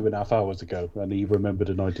 2.5 hours ago, and he remembered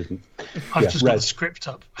and I didn't. I've just got the script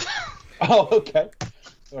up. Oh, okay.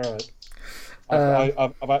 All right.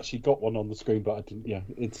 I've actually got one on the screen, but I didn't. Yeah,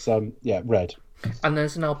 it's Red. And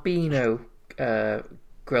there's an albino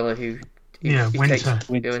gorilla who Winter,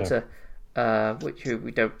 which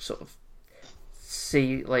we don't sort of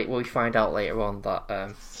see. Like we find out later on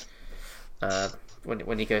that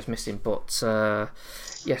when he goes missing. But so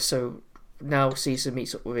now Caesar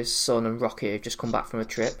meets up with his son and Rocky, who've just come back from a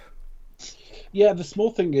trip. Yeah, the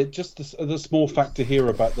small thing, just the small factor here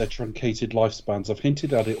about their truncated lifespans. I've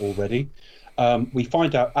hinted at it already. We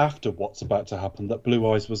find out after what's about to happen that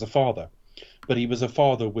Blue Eyes was a father. But he was a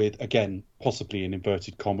father with, again, possibly in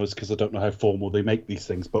inverted commas, because I don't know how formal they make these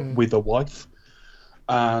things, but with a wife.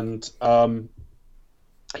 And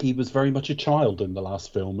he was very much a child in the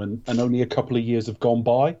last film, and only a couple of years have gone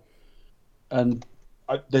by. And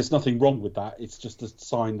there's nothing wrong with that. It's just a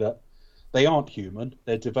sign that they aren't human.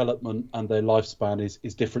 Their development and their lifespan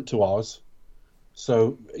is different to ours.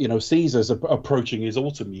 So, Caesar's approaching his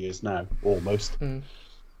autumn years now, almost.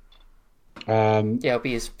 It'll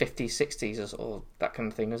be his 50s, 60s or that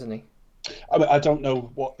kind of thing, isn't he? I mean, I don't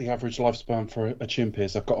know what the average lifespan for a chimp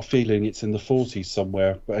is. I've got a feeling it's in the 40s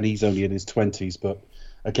somewhere, and he's only in his 20s. But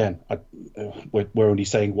again, we're only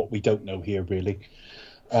saying what we don't know here, really.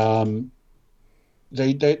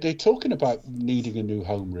 They're talking about needing a new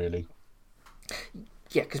home, really.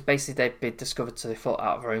 Yeah, because basically they've been discovered, so they thought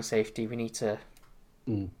out of our own safety. We need to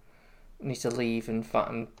leave and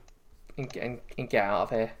get out of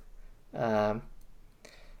here.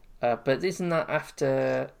 But isn't that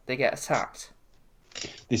after they get attacked?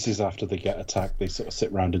 This is after they get attacked. They sort of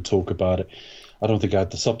sit around and talk about it. I don't think I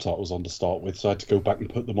had the subtitles on to start with, so I had to go back and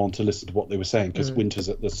put them on to listen to what they were saying, because Winter's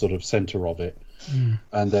at the sort of centre of it.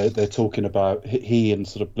 And they're talking about, he and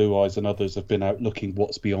sort of Blue Eyes and others have been out looking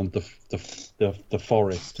what's beyond the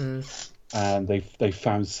forest, and they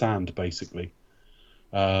found sand, basically.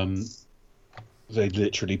 They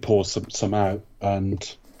literally pour some out,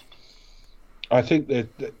 and I think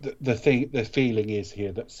the feeling is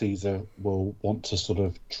here that Caesar will want to sort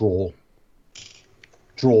of draw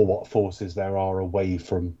what forces there are away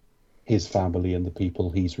from his family and the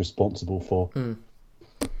people he's responsible for.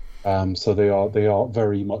 So they are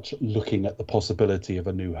very much looking at the possibility of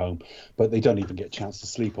a new home, but they don't even get a chance to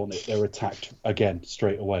sleep on it. They're attacked again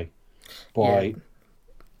straight away by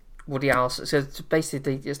Woody Harrelson. So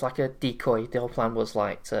basically, it's like a decoy. The whole plan was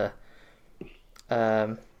like to,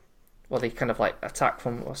 they kind of like attack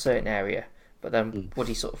from a certain area, but then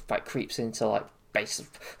Woody sort of like creeps into like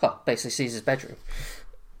basically Caesar's bedroom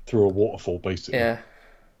through a waterfall, basically.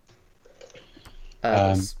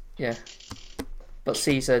 Yeah. But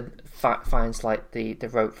Caesar finds like the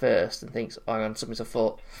rope first and thinks, "Oh, hang on, something's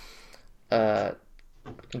afoot." And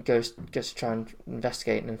goes to try and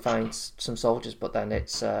investigate and then finds some soldiers, but then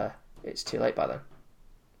it's too late by then.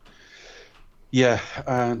 Yeah,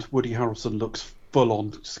 and Woody Harrelson looks full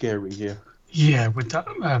on scary here. Yeah, with that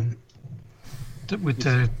with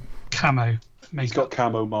the camo makeup. He's got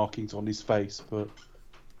camo markings on his face, but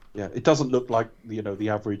yeah, it doesn't look like the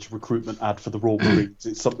average recruitment ad for the Royal Marines.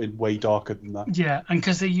 It's something way darker than that. Yeah, and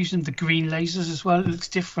because they're using the green lasers as well, it looks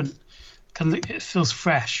different. It feels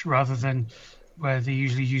fresh rather than where they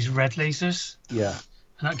usually use red lasers. Yeah,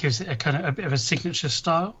 and that gives it a bit of a signature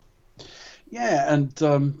style. Yeah,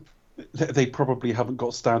 and they probably haven't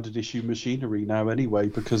got standard issue machinery now anyway,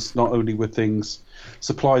 because not only were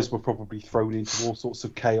supplies were probably thrown into all sorts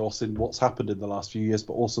of chaos in what's happened in the last few years,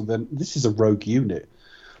 but also then this is a rogue unit.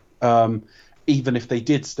 Even if they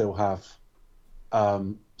did still have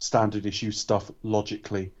standard issue stuff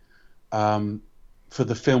logically, for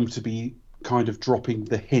the film to be kind of dropping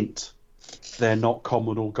the hint they're not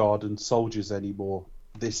Commodore Garden soldiers anymore,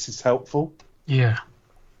 this is helpful. Yeah.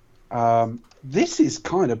 This is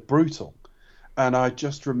kind of brutal, and I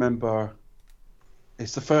just remember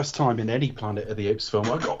it's the first time in any Planet of the Apes film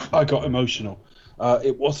I got emotional.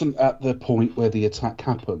 It wasn't at the point where the attack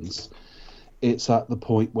happens. It's at the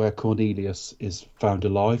point where Cornelius is found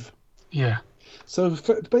alive. Yeah. So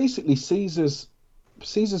basically, Caesar's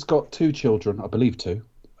got 2 children, I believe 2.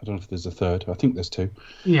 I don't know if there's a third. I think there's 2.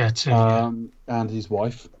 Yeah, 2. And his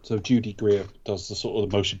wife. So Judy Greer does the sort of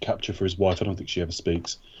the motion capture for his wife. I don't think she ever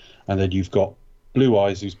speaks. And then you've got Blue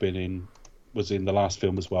Eyes, who's was in the last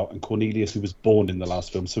film as well, and Cornelius, who was born in the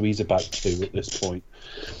last film. So he's about 2 at this point.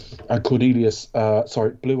 And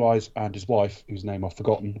Blue Eyes and his wife, whose name I've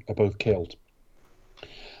forgotten, are both killed.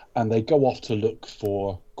 And they go off to look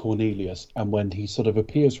for Cornelius. And when he sort of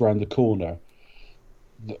appears around the corner,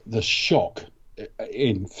 the shock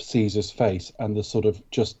in Caesar's face and the sort of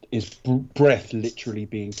just his breath literally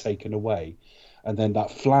being taken away, and then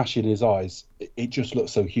that flash in his eyes, it just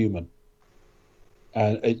looks so human.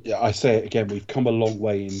 And I say it again, we've come a long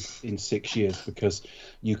way in 6 years, because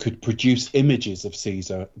you could produce images of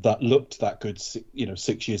Caesar that looked that good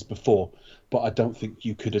 6 years before, but I don't think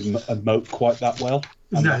you could emote quite that well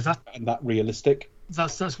and that realistic.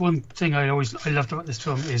 That's one thing I loved about this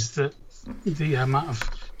film, is that the amount of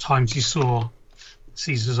times you saw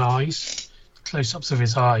Caesar's eyes, close-ups of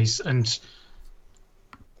his eyes, and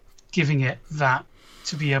giving it that,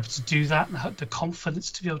 to be able to do that, the confidence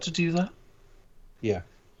to be able to do that. Yeah.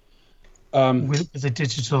 With a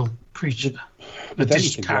digital creature. With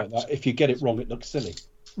anything like that, if you get it wrong, it looks silly.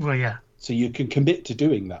 Well, yeah. So you can commit to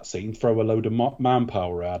doing that scene, throw a load of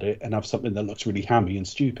manpower at it, and have something that looks really hammy and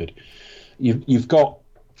stupid. You've got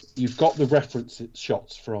the reference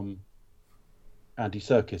shots from Andy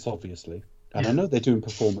Serkis, obviously. And I know they're doing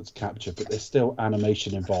performance capture, but there's still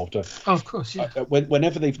animation involved. Of course, yeah.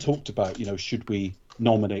 Whenever they've talked about, should we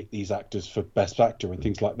nominate these actors for Best Actor and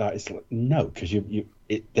things like that, it's like, no, because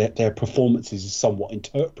their performances is somewhat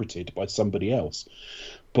interpreted by somebody else.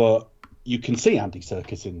 But you can see Andy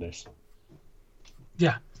Serkis in this.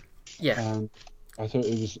 Yeah. Yeah. I thought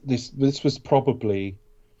it was this was probably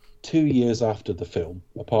 2 years after the film,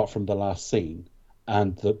 apart from the last scene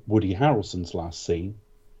and the Woody Harrelson's last scene.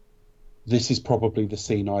 This is probably the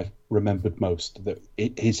scene I remembered most.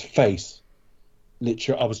 His face,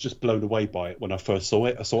 literally, I was just blown away by it when I first saw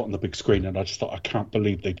it. I saw it on the big screen, and I just thought, I can't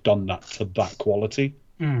believe they've done that to that quality.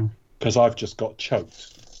 Because I've just got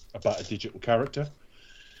choked about a digital character.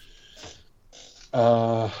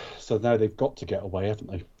 So now they've got to get away,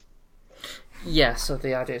 haven't they? Yeah. So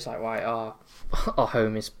the idea is like, right, our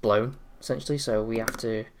home is blown essentially, so we have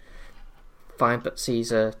to find. But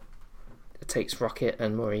Caesar takes Rocket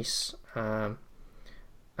and Maurice. And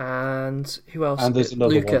who else? And there's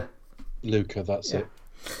another Luca. one. Luca, that's it.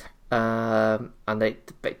 And they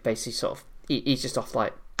basically sort of he's just off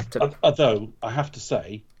like. Although I have to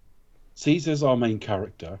say, Caesar's our main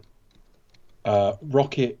character.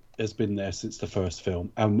 Rocket has been there since the first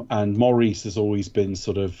film, and Maurice has always been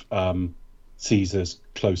sort of Caesar's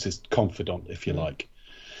closest confidant, if you like.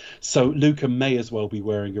 So Luca may as well be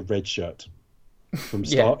wearing a red shirt from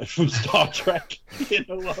Star Trek. You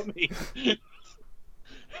know what I mean?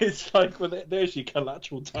 It's like, well, there's your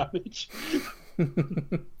collateral damage.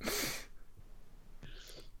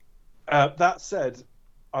 That said,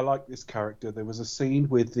 I like this character. There was a scene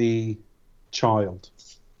with the child.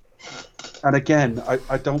 And again,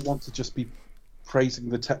 I don't want to just be praising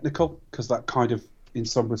the technical, because that kind of, in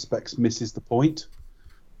some respects, misses the point.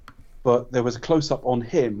 But there was a close-up on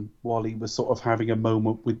him while he was sort of having a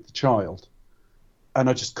moment with the child. And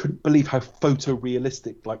I just couldn't believe how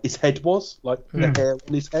photorealistic, like, his head was, like the hair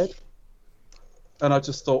on his head. And I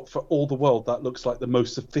just thought, for all the world, that looks like the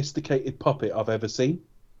most sophisticated puppet I've ever seen.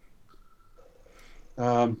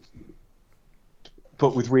 But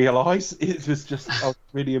with real eyes, it was just, I was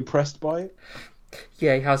really impressed by it.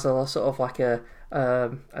 Yeah, he has a sort of like a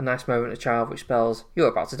nice moment of child which spells, "You're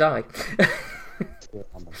about to die." I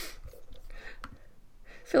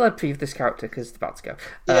feel I'd preview this character because it's about to go.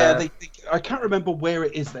 Yeah, I can't remember where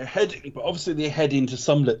it is they're heading, but obviously they're heading to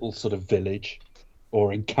some little sort of village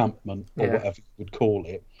or encampment or whatever you would call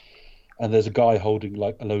it. And there's a guy holding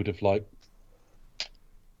like a load of like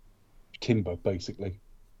timber, basically.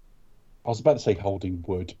 I was about to say holding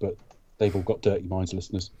wood, but they've all got dirty minds,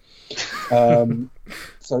 listeners.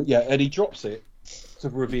 So yeah, and he drops it to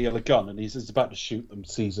reveal a gun, and he's about to shoot them.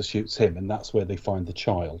 Caesar shoots him, and that's where they find the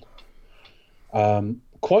child.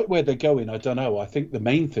 Quite where they're going, I don't know. I think the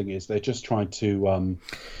main thing is they're just trying to.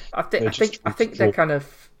 I think they're kind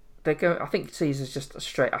of. They're going. I think Caesar's just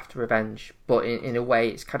straight after revenge, but in a way,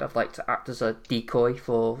 it's kind of like to act as a decoy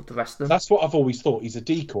for the rest of them. That's what I've always thought. He's a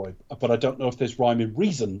decoy, but I don't know if there's rhyme and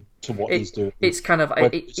reason to what he's doing. It's kind of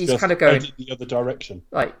he's kind of going the other direction.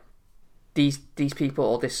 Like these people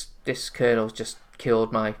or this colonel's just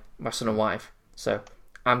killed my son and wife, so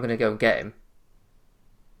I'm gonna go and get him.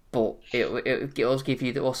 But it also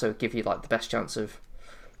give you like the best chance of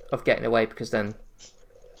getting away because then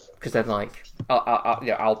like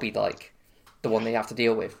I'll be like the one they have to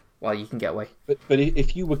deal with while you can get away. But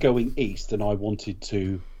if you were going east and I wanted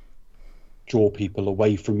to draw people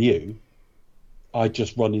away from you, I'd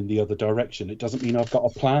just run in the other direction. It doesn't mean I've got a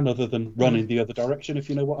plan other than run in the other direction, if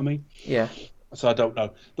you know what I mean. Yeah. So I don't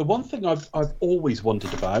know. The one thing I've always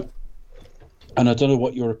wondered about, and I don't know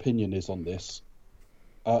what your opinion is on this.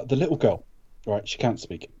 The little girl, right? She can't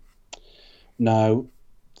speak. Now,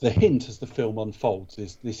 the hint as the film unfolds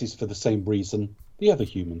is this is for the same reason the other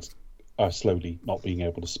humans are slowly not being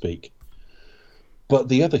able to speak. But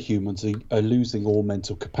the other humans are losing all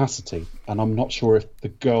mental capacity, and I'm not sure if the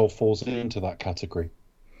girl falls into that category.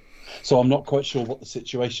 So I'm not quite sure what the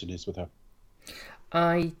situation is with her.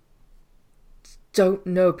 I don't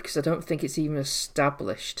know, because I don't think it's even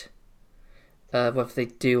established. Whether they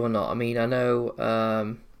do or not. I mean, I know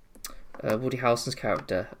Woody Harrelson's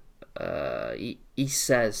character. He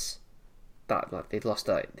says that like they've lost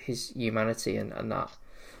his humanity and that,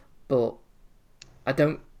 but I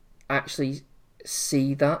don't actually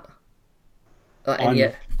see that. I'm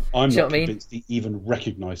not convinced he even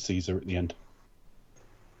recognised Caesar at the end.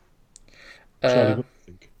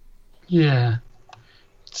 Yeah,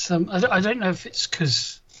 I don't know if it's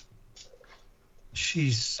because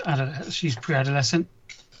she's pre-adolescent.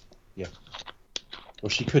 Yeah. Well,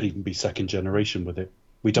 she could even be second generation with it.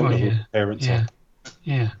 We don't know who her parents are.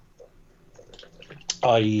 Yeah.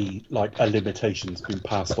 I.e., like a limitation's been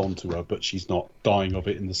passed on to her, but she's not dying of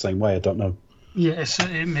it in the same way. I don't know. Yeah, so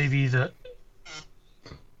it may be that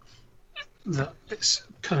it's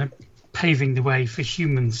kind of paving the way for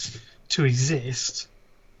humans to exist,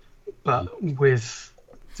 but with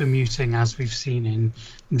the muting as we've seen in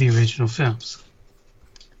the original films.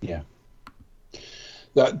 Yeah.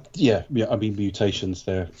 I mean, mutations.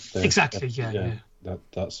 They're exactly. Yeah.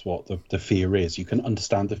 That's what the fear is. You can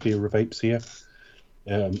understand the fear of apes here.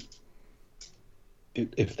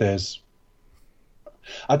 If there's,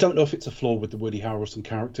 I don't know if it's a flaw with the Woody Harrelson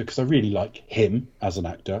character, because I really like him as an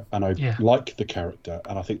actor, and I like the character,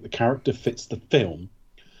 and I think the character fits the film,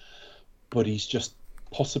 but he's just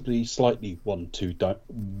possibly slightly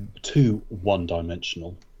too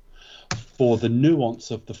one-dimensional. For the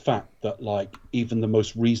nuance of the fact that, like, even the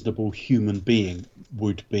most reasonable human being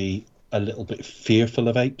would be a little bit fearful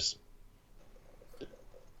of apes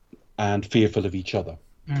and fearful of each other,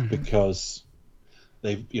 because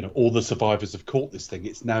they've, all the survivors have caught this thing.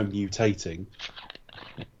 It's now mutating.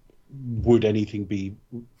 Would anything be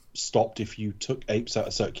stopped if you took apes out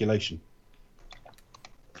of circulation?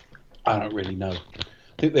 I don't really know.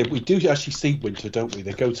 I think we do actually see Winter, don't we?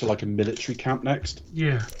 They go to like a military camp next.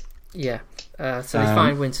 Yeah. Yeah. So they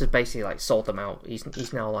find Winter basically like sold them out.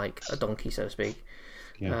 He's now like a donkey, so to speak.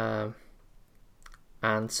 Yeah.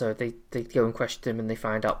 and so they go and question him, and they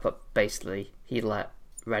find out that basically he let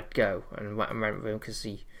Red go and went with him because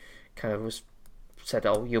he kind of said,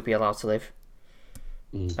 "Oh, you'll be allowed to live."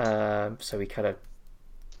 So he kind of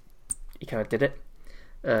did it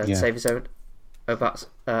to save his own bats.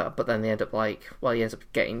 But then they end up he ends up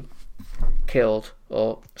getting killed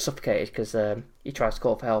or suffocated because he tries to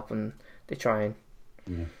call for help, and they try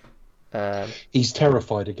and. He's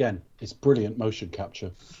terrified again. It's brilliant motion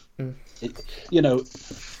capture.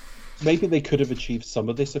 Maybe they could have achieved some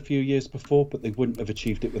of this a few years before, but they wouldn't have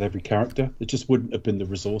achieved it with every character. There just wouldn't have been the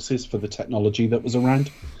resources for the technology that was around.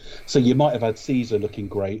 So you might have had Caesar looking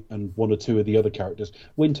great and one or two of the other characters.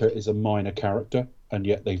 Winter is a minor character, and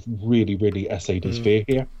yet they've really, really essayed his fear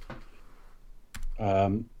here.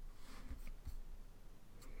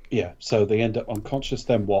 So they end up unconscious.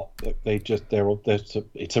 Then what?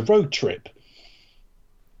 It's a road trip.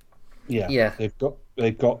 Yeah. They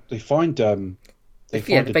find They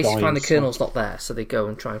basically find the Colonel's not there, so they go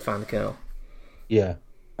and try and find the Colonel. Yeah,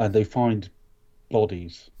 and they find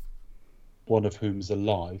bodies, one of whom's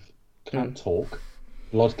alive, can't talk,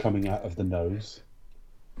 blood coming out of the nose.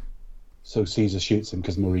 So Caesar shoots him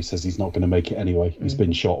because Maurice says he's not going to make it anyway. He's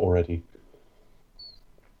been shot already.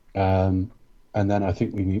 And then I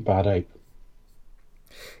think we meet Bad Ape.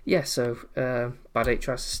 Yeah, so Bad Ape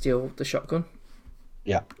tries to steal the shotgun.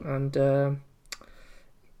 Yeah. And...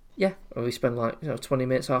 we spend 20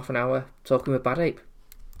 minutes, half an hour talking with Bad Ape.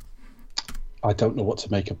 I don't know what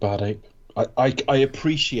to make of Bad Ape. I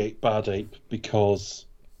appreciate Bad Ape because...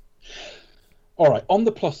 All right, on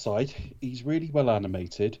the plus side, he's really well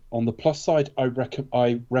animated. On the plus side, I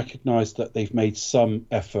recognise that they've made some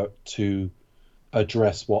effort to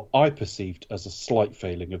address what I perceived as a slight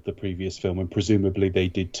failing of the previous film, and presumably they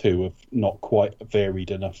did too, of not quite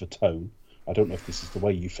varied enough a tone. I don't know if this is the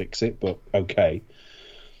way you fix it, but okay.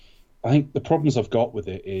 I think the problems I've got with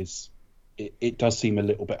it is it does seem a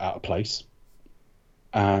little bit out of place,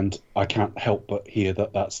 and I can't help but hear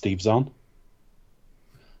that that's Steve Zahn.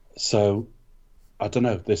 So I don't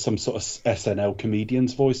know. There's some sort of SNL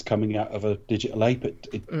comedian's voice coming out of a digital ape.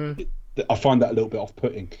 I find that a little bit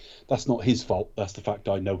off-putting. That's not his fault. That's the fact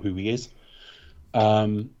I know who he is.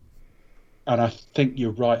 And I think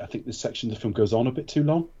you're right. I think this section of the film goes on a bit too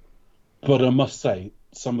long. But I must say,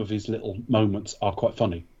 some of his little moments are quite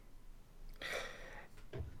funny.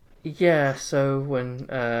 Yeah, so when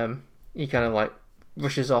he kind of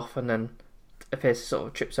rushes off and then appears to sort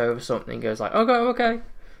of trips over something and goes okay.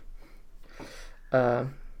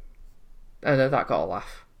 And that got a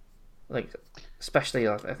laugh. Especially,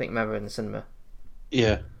 I think, remember in the cinema.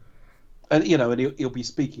 Yeah. And, and he'll be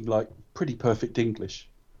speaking pretty perfect English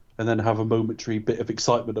and then have a momentary bit of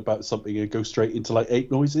excitement about something and go straight into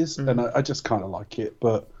ape noises. And I just kind of like it,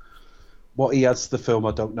 but... What he adds to the film,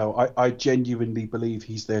 I don't know. I genuinely believe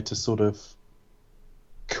he's there to sort of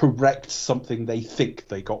correct something they think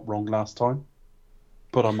they got wrong last time.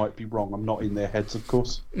 But I might be wrong. I'm not in their heads, of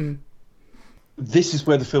course. This is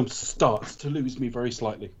where the film starts to lose me very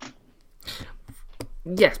slightly.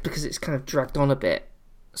 Yes, because it's kind of dragged on a bit.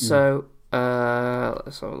 So,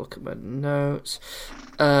 let's have a look at my notes.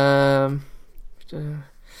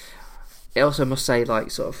 It also must say,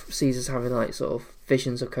 sort of, Caesar's having, sort of,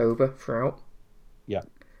 visions of Cobra throughout. Yeah.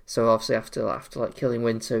 So, obviously, after killing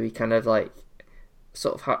Winter, he kind of,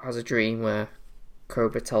 sort of has a dream where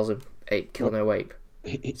Cobra tells him, ape, kill no ape.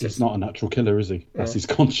 He's not a natural killer, is he? That's his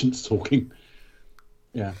conscience talking.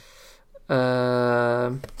 Yeah.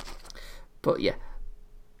 But, yeah.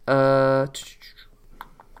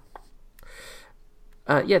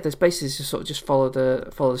 There's basically just follow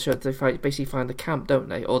the show. They basically find the camp, don't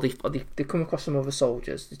they? Or they come across some other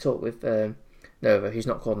soldiers. They talk with Nova, who's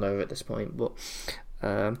not called Nova at this point, but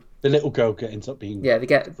the little girl ends up being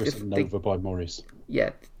christened Nova by Maurice. Yeah,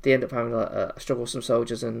 they end up having a struggle with some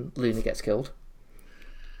soldiers, and Luna gets killed.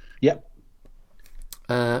 Yep.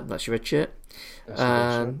 That's your red shirt.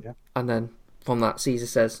 And then from that, Caesar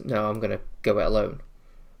says, "No, I'm going to go it alone,"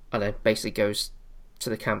 and then basically goes to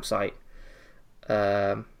the campsite.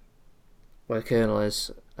 Where the Colonel is,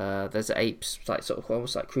 there's apes sort of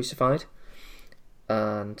almost crucified,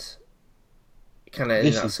 and kind of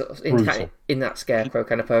in that scarecrow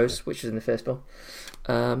kind of pose, which was in the first film.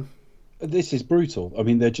 This is brutal. I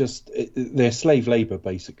mean, they're slave labor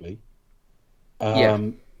basically,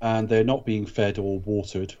 and they're not being fed or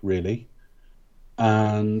watered really,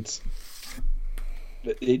 and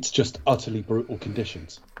it's just utterly brutal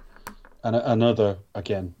conditions. And another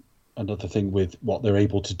thing with what they're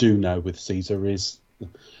able to do now with Caesar is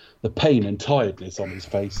the pain and tiredness on his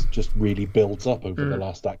face just really builds up over the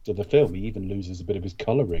last act of the film. He even loses a bit of his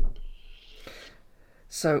colouring.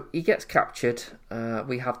 So he gets captured.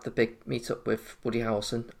 We have the big meet up with Woody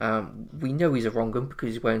Harrelson. We know he's a wrong 'un because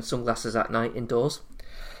he's wearing sunglasses at night indoors.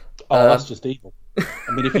 Oh, that's just evil.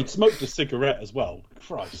 I mean, if he'd smoked a cigarette as well,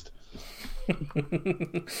 Christ.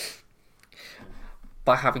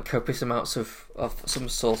 By having copious amounts of some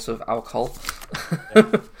sort of alcohol.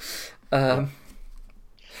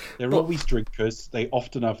 They're always drinkers. They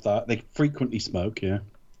often have that. They frequently smoke, yeah.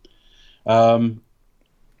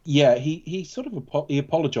 Yeah, he sort of he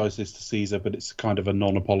apologizes to Caesar, but it's kind of a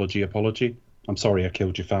non-apology apology. I'm sorry I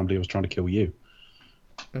killed your family. I was trying to kill you.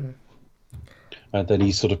 Mm-hmm. And then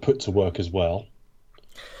he's sort of put to work as well.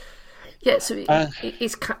 Yeah, so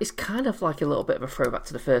it's kind of like a little bit of a throwback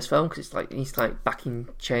to the first film because it's like he's like back in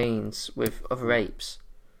chains with other apes,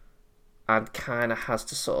 and kind of has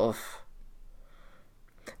to sort of.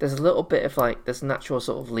 There's a little bit of like there's a natural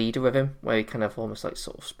sort of leader with him where he kind of almost like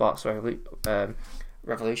sort of sparks a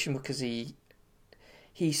revolution because he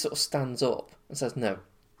sort of stands up and says no,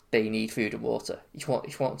 they need food and water. You want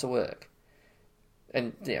them to work.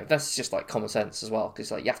 And that's just like common sense as well,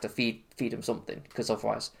 because like you have to feed them something, because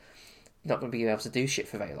otherwise you're not going to be able to do shit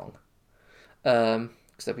for very long,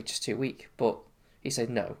 because they'll be just too weak. But he said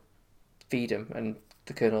no, feed them, and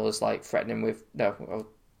the colonel is like threatening him with no, I'll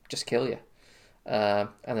just kill you, and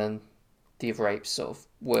then the other apes sort of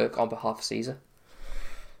work on behalf of Caesar.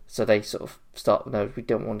 So they sort of start, no, we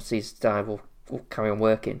don't want Caesar to die, we'll carry on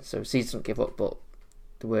working. So Caesar doesn't give up, but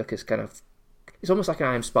the workers kind of, it's almost like an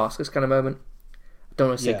I Am Spartacus kind of moment. I don't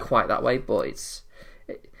want to say quite that way, but it's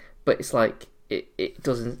like it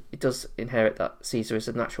does inherit that Caesar is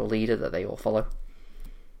a natural leader that they all follow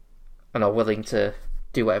and are willing to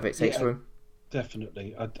do whatever it takes for him.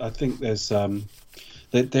 Definitely, I think there's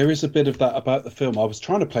there is a bit of that about the film. I was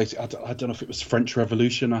trying to place it. I don't know if it was French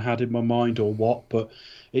Revolution I had in my mind or what, but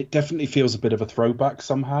it definitely feels a bit of a throwback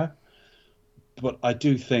somehow. But I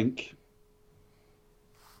do think,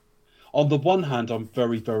 on the one hand, I'm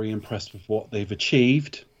very, very impressed with what they've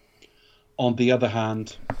achieved. On the other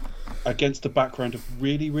hand, against the background of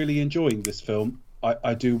really, really enjoying this film,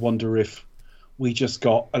 I do wonder if we just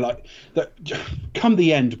got like that. Come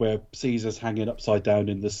the end where Caesar's hanging upside down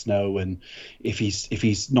in the snow, and if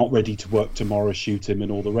he's not ready to work tomorrow, shoot him, and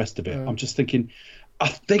all the rest of it. I'm just thinking, I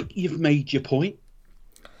think you've made your point.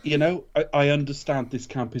 I understand this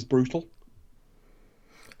camp is brutal.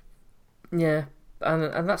 Yeah.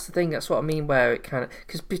 And that's the thing, that's what I mean, where it kind of...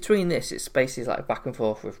 Because between this, it's basically like back and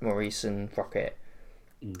forth with Maurice and Rocket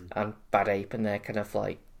and Bad Ape, and they're kind of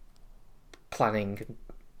like planning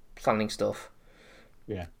stuff.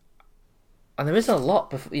 Yeah. And there isn't a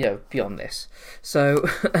lot, beyond this. So,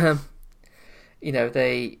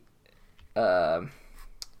 they...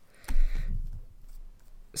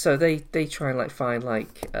 so they try and like find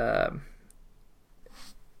like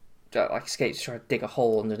escapes try to dig a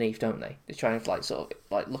hole underneath, don't they? They try and like sort of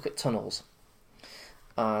like look at tunnels,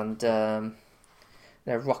 and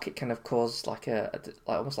Rocket kind of causes like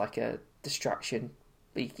almost like a distraction.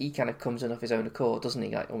 He kind of comes in of his own accord, doesn't he?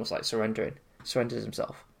 Like almost like surrenders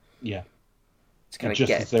himself. Yeah. To kind of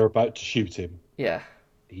just as they're about to shoot him. Yeah.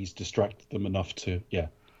 He's distracted them enough to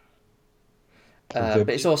but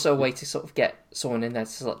it's also a way to sort of get someone in there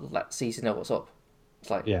to let Caesar know what's up. It's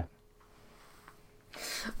like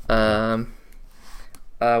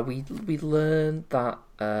we learned that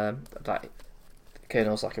that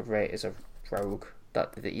Colonel's like is a rogue,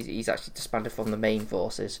 that he's actually disbanded from the main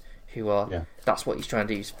forces, who are that's what he's trying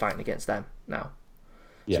to do, is fighting against them now.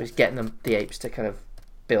 So he's getting the apes to kind of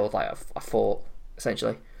build like a fort,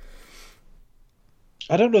 essentially.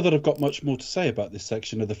 I don't know that I've got much more to say about this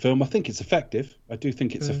section of the film. I think it's effective. I do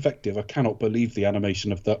think it's effective. I cannot believe the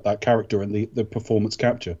animation of that character and the performance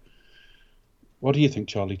capture. What do you think,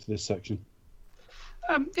 Charlie, to this section?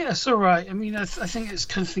 It's all right. I mean, I think it's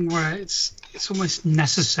kind of thing where it's almost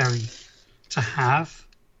necessary to have.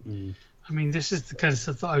 I mean, this is the kind of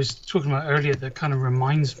stuff that I was talking about earlier that kind of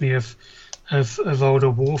reminds me of older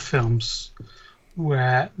war films,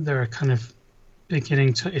 where they're kind of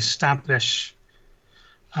beginning to establish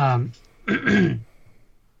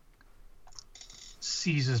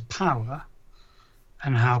Caesar's power,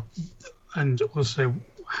 and also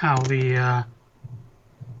how the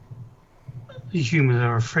humans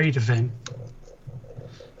are afraid of him,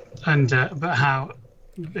 and but how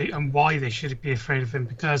and why they should be afraid of him,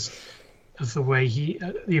 because of the way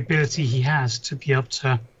the ability he has to be able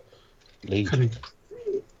to lead,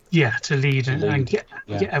 to lead and get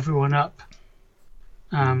everyone up.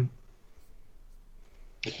 And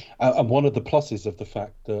one of the pluses of the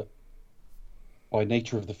fact that, by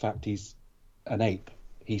nature of the fact he's an ape,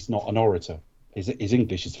 he's not an orator. His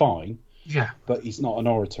English is fine, Yeah. but he's not an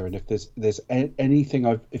orator. And if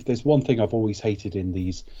if there's one thing I've always hated in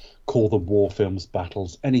these, call them war films,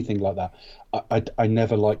 battles, anything like that, I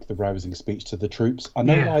never like the rousing speech to the troops. I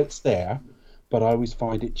know why it's there, but I always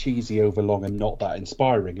find it cheesy, overlong, and not that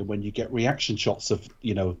inspiring. And when you get reaction shots of,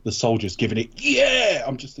 the soldiers giving it, yeah,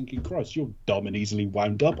 I'm just thinking, Christ, you're dumb and easily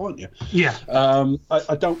wound up, aren't you? Yeah.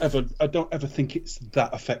 I don't ever think it's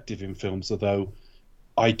that effective in films, although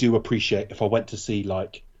I do appreciate if I went to see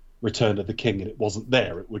like Return of the King and it wasn't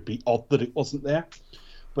there, it would be odd that it wasn't there.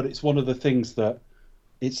 But it's one of the things that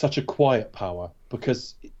it's such a quiet power,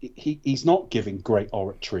 because he's not giving great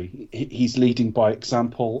oratory. He's leading by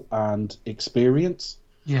example and experience.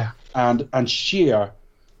 Yeah. And sheer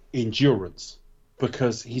endurance,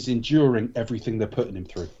 because he's enduring everything they're putting him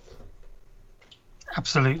through.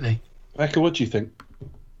 Absolutely. Becca, what do you think?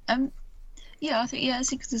 Yeah, I think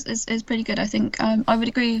it's pretty good. I think I would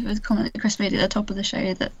agree with the comment that Chris made at the top of the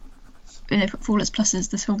show that, for all its pluses,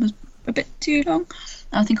 this film was a bit too long.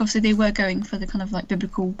 I think obviously they were going for the kind of like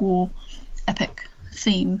biblical war epic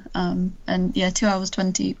theme, and 2 hours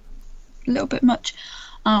 20, a little bit much.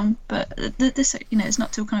 But this, it's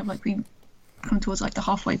not till kind of like we come towards like the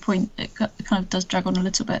halfway point, it kind of does drag on a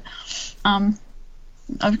little bit. I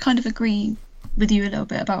would kind of agree with you a little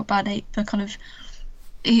bit about Bad Ape, but kind of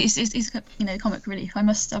he's comic relief. I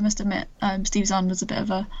must admit, Steve Zahn was a bit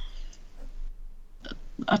of a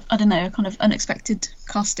I don't know, kind of unexpected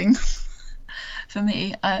casting for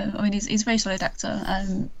me. I mean, he's a very solid actor.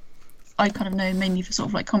 I kind of know him mainly for sort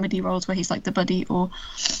of like comedy roles where he's like the buddy or,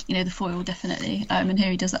 the foil, definitely. And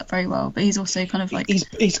here he does that very well. But he's also kind of like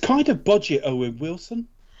he's kind of budget Owen Wilson.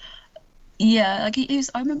 Yeah, like he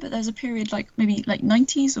was. I remember there's a period like maybe like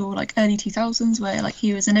 90s or like early 2000s where like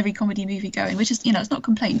he was in every comedy movie going, which is it's not a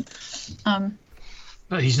complaint.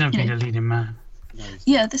 But he's never been a leading man.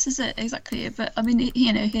 Yeah, this is it exactly. But I mean,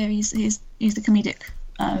 here he's the comedic.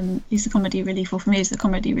 He's the comedy relief, or for me, he's the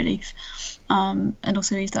comedy relief. And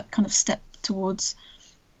also he's that kind of step towards,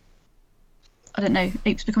 I don't know,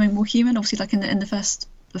 apes becoming more human. Obviously, like in the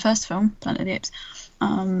first film, Planet of the Apes,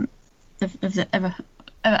 of the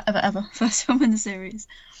ever first film in the series.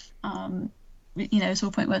 It's all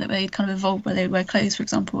a point where they kind of evolved, where they wear clothes, for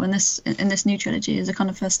example. And in this new trilogy is a kind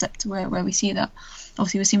of first step to where we see that.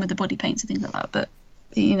 Obviously, we're seeing with the body paints and things like that, but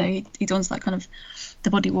he dons that kind of the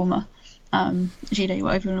body warmer, gilet,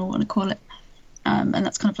 whatever you want to call it, and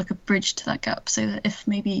that's kind of like a bridge to that gap. So that if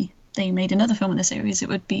maybe they made another film in the series, it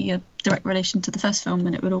would be a direct relation to the first film,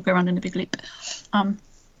 and it would all go around in a big loop.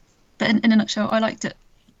 But in a nutshell, I liked it.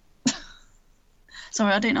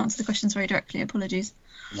 Sorry, I didn't answer the questions very directly. Apologies.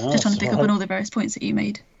 No, just trying to pick up on all the various points that you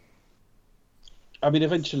made. I mean,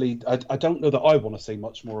 eventually, I don't know that I want to say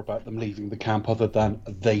much more about them leaving the camp other than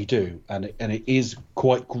they do, and it is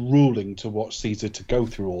quite grueling to watch Caesar to go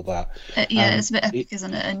through all that. It's a bit epic,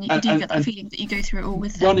 isn't it? And you do get that feeling that you go through it all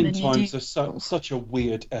with them. Running times are such a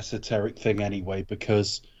weird, esoteric thing anyway,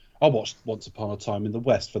 because I watched Once Upon a Time in the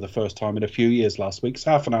West for the first time in a few years last week. It's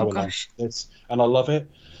half an hour long, and I love it.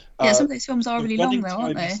 Yeah, some of those films are really long, though,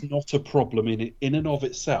 aren't they? It's not a problem in and of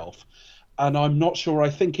itself, and I'm not sure.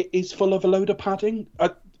 I think it is full of a load of padding.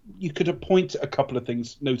 You could point to a couple of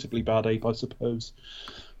things, notably Bad Ape, I suppose,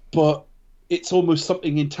 but it's almost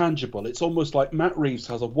something intangible. It's almost like Matt Reeves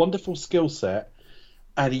has a wonderful skill set,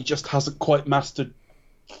 and he just hasn't quite mastered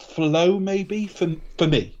flow. Maybe for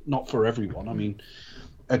me, not for everyone. I mean.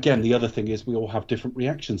 Again, the other thing is we all have different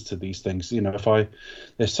reactions to these things.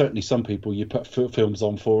 There's certainly some people you put films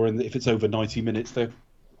on for, and if it's over 90 minutes, they're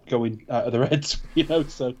going out of their heads.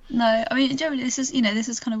 So no, I mean generally this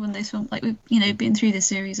is kind of one of those films like we've been through this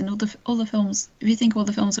series and all the films. If you think of all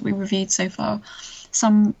the films that we reviewed so far,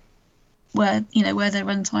 some where their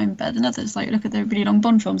runtime better than others. Like look at the really long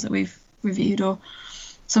Bond films that we've reviewed, or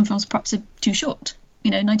some films perhaps are too short.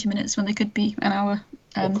 90 minutes when they could be an hour.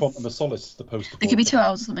 Quantum of Solace, the poster. It could be 2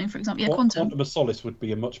 hours or something, for example. Yeah, Quantum of Solace would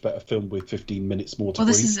be a much better film with 15 minutes more to breathe.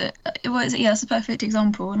 Well, this is it. Yeah, it's a perfect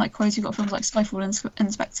example. And likewise, you've got films like Skyfall and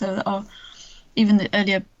Inspector that are even the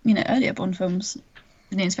earlier Bond films.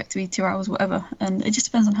 The Inspector be 2 hours, whatever. And it just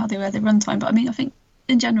depends on how they wear their runtime. But I mean, I think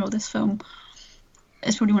in general, this film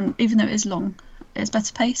is probably one, even though it is long, it's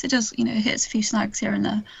better pace. It does, it hits a few snags here and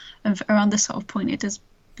there. And around this sort of point, it does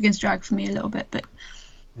begin to drag for me a little bit, but.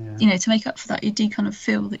 Yeah. To make up for that, you do kind of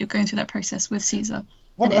feel that you're going through that process with Caesar.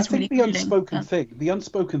 Well, I think the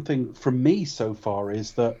unspoken thing from me so far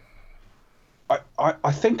is that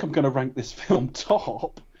I think I'm going to rank this film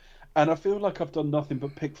top, and I feel like I've done nothing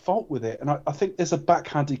but pick fault with it. And I think there's a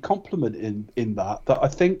backhanded compliment in that I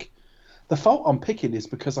think the fault I'm picking is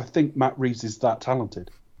because I think Matt Reeves is that talented.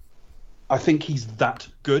 I think he's that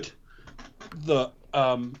good that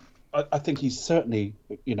I think he's certainly,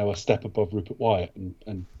 a step above Rupert Wyatt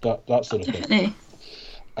and that sort of thing.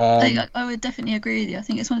 Definitely. I would definitely agree with you. I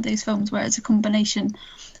think it's one of those films where it's a combination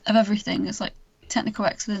of everything. It's like technical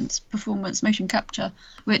excellence, performance, motion capture,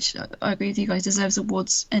 which I agree with you guys deserves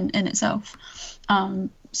awards in itself.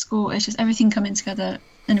 Score, it's just everything coming together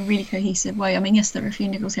in a really cohesive way. I mean, yes, there are a few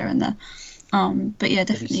niggles here and there, but yeah,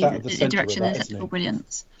 definitely the direction and technical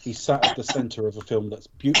brilliance. He sat at the centre of a film that's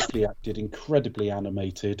beautifully acted, incredibly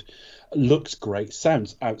animated, looks great,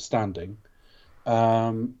 sounds outstanding.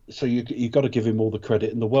 So you got to give him all the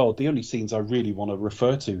credit in the world. The only scenes I really want to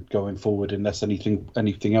refer to going forward, unless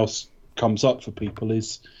anything else comes up for people,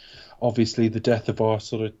 is obviously the death of our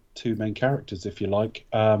sort of two main characters, if you like.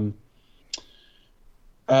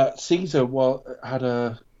 Caesar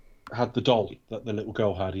had the doll that the little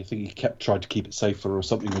girl had. I think he tried to keep it safe for her or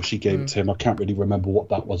something, or she gave it to him. I can't really remember what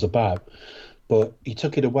that was about, but he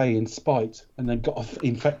took it away in spite and then got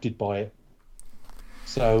infected by it.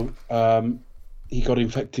 So he got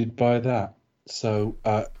infected by that. So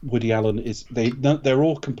Woody Allen they're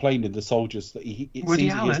all complaining, the soldiers, that he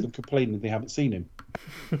hears them complaining they haven't seen him.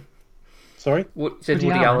 Sorry? Woody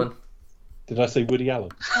Allen. Did I say Woody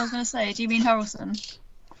Allen? I was going to say, do you mean Harrelson?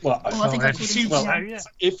 Well, I think I called him yeah.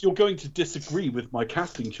 If you're going to disagree with my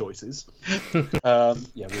casting choices, Woody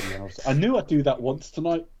Allen. I knew I'd do that once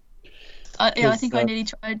tonight. I think I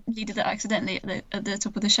needed that accidentally at the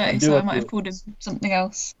top of the show, so I might have called him something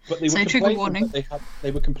else. But they were trigger warning. They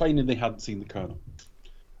were complaining they hadn't seen the Colonel,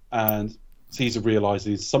 and Caesar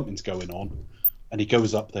realizes something's going on, and he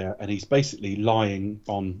goes up there and he's basically lying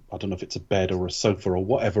on, I don't know if it's a bed or a sofa or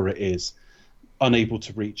whatever it is, unable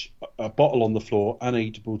to reach a bottle on the floor,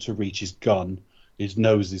 unable to reach his gun. His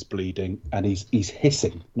nose is bleeding, and he's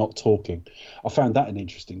hissing, not talking. I found that an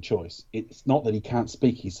interesting choice. It's not that he can't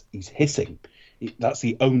speak; he's hissing. That's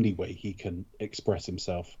the only way he can express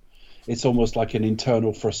himself. It's almost like an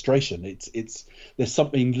internal frustration. There's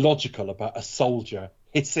something logical about a soldier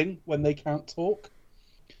hissing when they can't talk.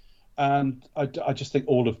 And I just think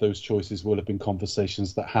all of those choices will have been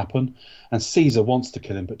conversations that happen. And Caesar wants to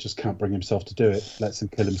kill him, but just can't bring himself to do it. Lets him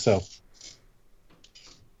kill himself.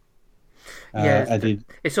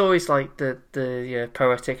 It's always like the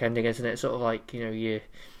poetic ending, isn't it? Sort of like, you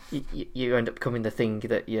end up becoming the thing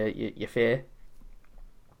that you fear.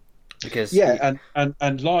 Because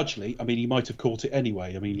and largely, I mean, he might have caught it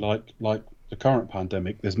anyway. I mean, like the current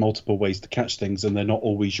pandemic, there's multiple ways to catch things, and they're not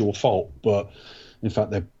always your fault. But in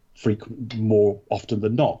fact, they're more often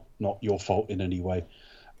than not your fault in any way.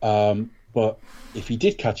 But if he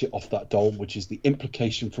did catch it off that doll, which is the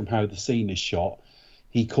implication from how the scene is shot,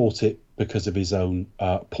 he caught it because of his own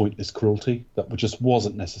pointless cruelty that just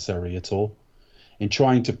wasn't necessary at all. In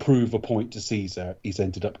trying to prove a point to Caesar, he's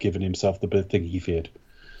ended up giving himself the thing he feared.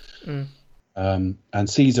 And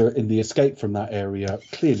Caesar, in the escape from that area,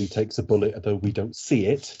 clearly takes a bullet, although we don't see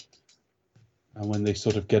it. And when they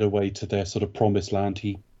sort of get away to their sort of promised land,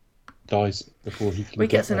 he dies before he can. He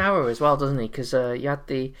gets an arrow as well, doesn't he? Because you had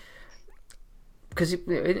because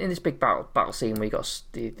in this big battle scene, we got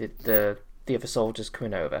the other soldiers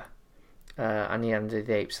coming over, and the end of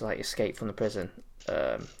the apes escape from the prison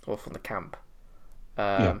or from the camp.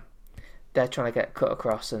 They're trying to get cut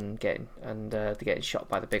across and they're getting shot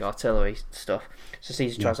by the big artillery stuff. So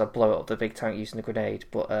Caesar tries to blow up the big tank using the grenade,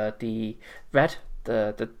 but the Red,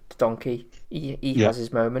 the donkey, he has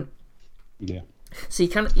his moment. Yeah. So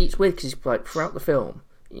it's weird because throughout the film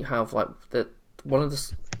you have one of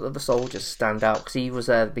the soldiers stand out because he was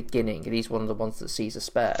there at the beginning and he's one of the ones that Caesar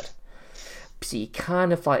spared. So you're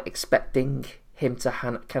kind of expecting him to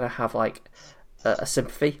kind of have a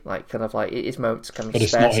sympathy, his moment to kind of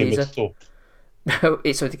spare Caesar. No,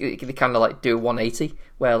 it's so they kind of do a 180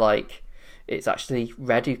 where it's actually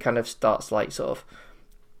Red who kind of starts sort of,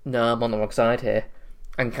 no, I'm on the wrong side here,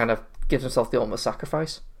 and kind of gives himself the ultimate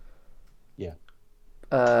sacrifice. Yeah.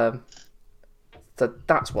 So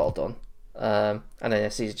that's well done. And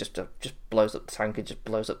then Caesar just blows up the tank and just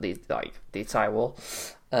blows up the entire wall.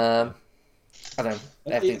 And then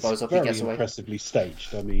everything blows up. He gets away. Very impressively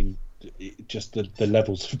staged. I mean, just the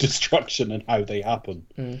levels of destruction and how they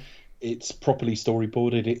happen. It's properly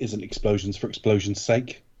storyboarded. It isn't explosions for explosion's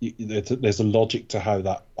sake. There's a logic to how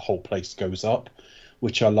that whole place goes up,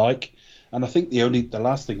 which I like. And I think the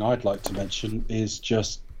last thing I'd like to mention is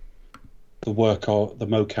just the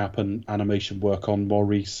mocap and animation work on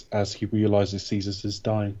Maurice as he realizes Caesar is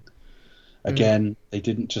dying. Again, they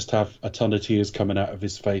didn't just have a ton of tears coming out of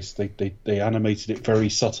his face. They animated it very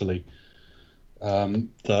subtly.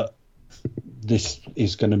 That this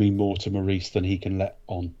is going to mean more to Maurice than he can let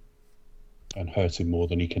on, and hurt him more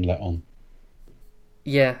than he can let on.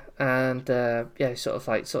 Yeah, and he sort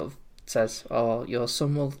of says, "Oh, your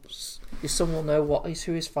son will know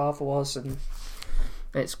who his father was," and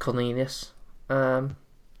it's Cornelius.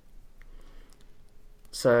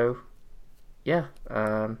 So, yeah,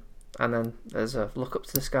 and then there's a look up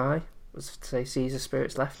to the sky, as to say Caesar's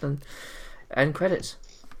spirits left, and end credits.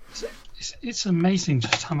 It's amazing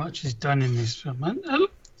just how much is done in this film, and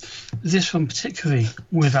this one particularly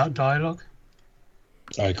without dialogue.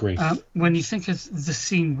 I agree. When you think of the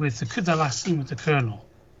scene with the last scene with the Colonel.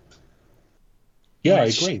 Yeah, I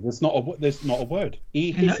agree. There's not a word.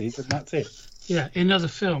 He hisses, and that's it. Yeah, in other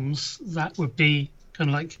films that would be kind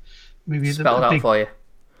of like maybe spelled out big for you.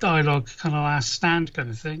 Dialogue, kind of last stand kind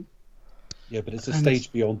of thing. Yeah, but it's a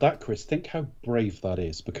stage beyond that, Chris. Think how brave that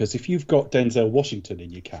is, because if you've got Denzel Washington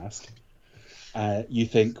in your cast, you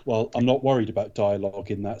think, well, I'm not worried about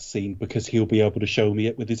dialogue in that scene because he'll be able to show me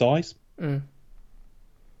it with his eyes.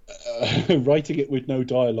 Writing it with no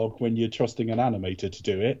dialogue when you're trusting an animator to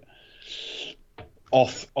do it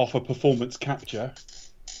off a performance capture,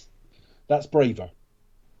 that's braver.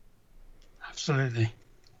 Absolutely.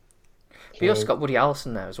 But you also got Woody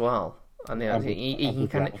Harrelson there as well, and you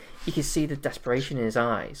can see the desperation in his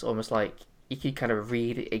eyes, almost like you could kind of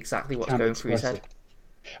read exactly what's going through his head.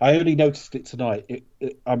 I only noticed it tonight.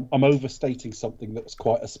 I'm overstating something that was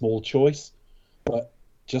quite a small choice, but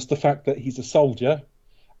just the fact that he's a soldier,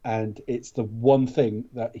 and it's the one thing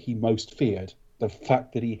that he most feared, the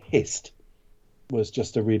fact that he hissed, was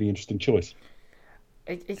just a really interesting choice.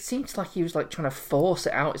 It seems like he was like trying to force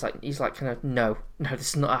it out. He's like kind of no, this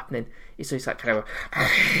is not happening. So he's like kind of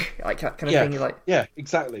like that kind of thing. Like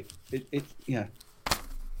exactly.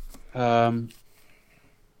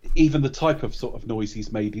 Even the type of sort of noise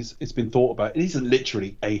he's made it's been thought about. It isn't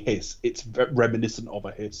literally a hiss. It's reminiscent of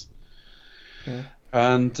a hiss. Yeah.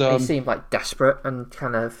 And he seemed like desperate and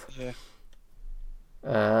kind of.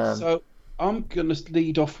 Yeah. So I'm going to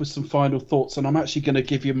lead off with some final thoughts, and I'm actually going to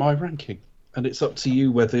give you my ranking. And it's up to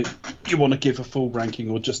you whether you want to give a full ranking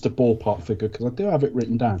or just a ballpark figure, because I do have it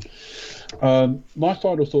written down. My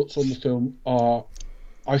final thoughts on the film are,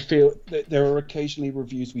 I feel that there are occasionally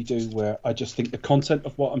reviews we do where I just think the content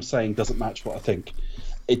of what I'm saying doesn't match what I think.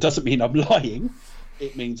 It doesn't mean I'm lying.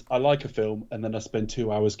 It means I like a film and then I spend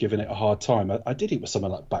 2 hours giving it a hard time. I did it with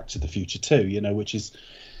something like Back to the Future 2, which is,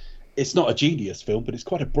 it's not a genius film, but it's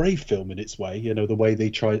quite a brave film in its way, the way they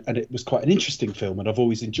tried, and it was quite an interesting film, and I've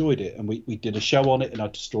always enjoyed it. And we did a show on it, and I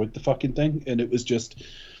destroyed the fucking thing, and it was just,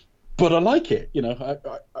 but I like it,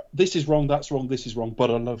 this is wrong, that's wrong, this is wrong, but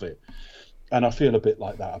I love it. And I feel a bit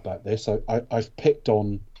like that about this. I've picked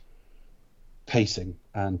on pacing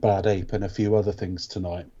and Bad Ape and a few other things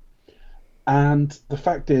tonight. And the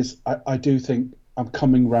fact is, I do think I'm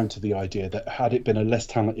coming round to the idea that had it been a less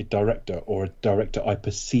talented director, or a director I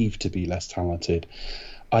perceived to be less talented,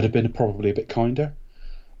 I'd have been probably a bit kinder.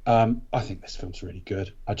 I think this film's really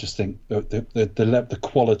good. I just think the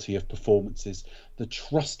quality of performances, the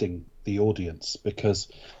trusting the audience,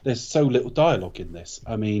 because there's so little dialogue in this.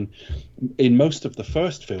 I mean, in most of the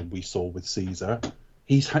first film we saw with Caesar,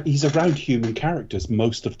 he's around human characters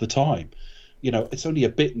most of the time. It's only a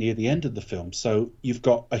bit near the end of the film, so you've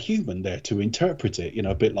got a human there to interpret it,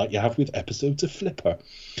 a bit like you have with episodes of Flipper.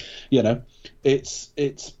 It's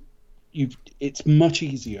much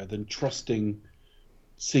easier than trusting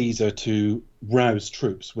Caesar to rouse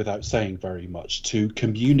troops without saying very much, to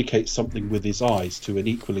communicate something with his eyes to an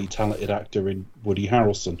equally talented actor in Woody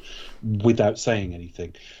Harrelson without saying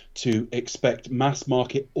anything, to expect mass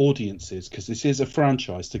market audiences, because this is a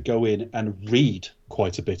franchise, to go in and read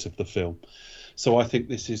quite a bit of the film. So I think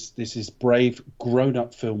this is brave,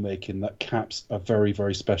 grown-up filmmaking that caps a very,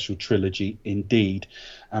 very special trilogy indeed.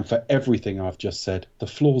 And for everything I've just said, the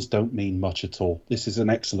flaws don't mean much at all. This is an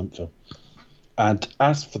excellent film. And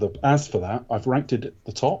as for that, I've ranked it at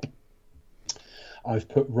the top. I've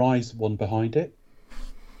put Rise one behind it.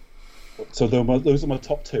 So those are my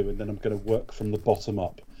top two, and then I'm going to work from the bottom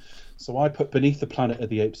up. So I put Beneath the Planet of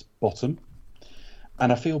the Apes bottom,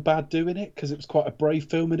 and I feel bad doing it because it was quite a brave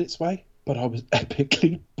film in its way, but I was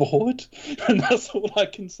epically bored, and that's all I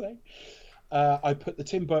can say. I put the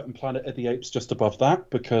Tim Burton Planet of the Apes just above that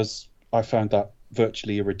because I found that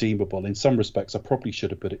virtually irredeemable. In some respects, I probably should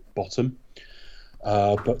have put it bottom.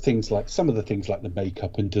 But some of the things like the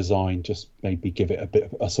makeup and design just made me give it a bit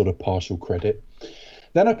of a sort of partial credit.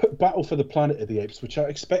 Then I put Battle for the Planet of the Apes, which I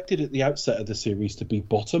expected at the outset of the series to be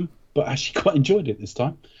bottom, but actually quite enjoyed it this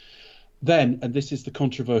time. Then, and this is the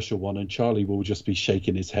controversial one, and Charlie will just be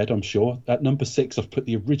shaking his head, I'm sure, at number 6 I've put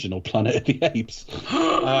the original Planet of the Apes,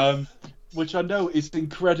 which I know is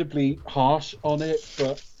incredibly harsh on it,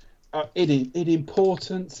 but in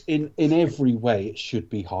importance, in every way, it should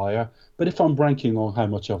be higher. But if I'm ranking on how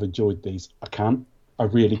much I've enjoyed these, I can't. I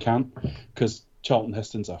really can't, because Charlton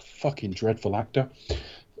Heston's a fucking dreadful actor.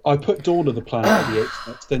 I put Dawn of the Planet of the Apes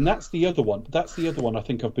next. Then that's the other one. That's the other one I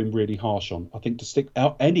think I've been really harsh on. I think to stick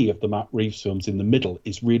out any of the Matt Reeves films in the middle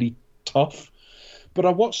is really tough. But I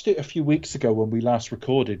watched it a few weeks ago when we last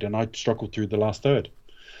recorded, and I struggled through the last third.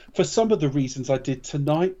 For some of the reasons I did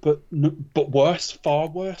tonight, but worse, far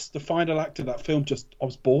worse. The final act of that film, I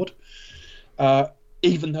was bored.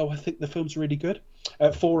 Even though I think the film's really good.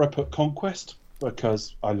 At 4, I put Conquest,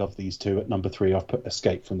 because I love these two. At number 3, I've put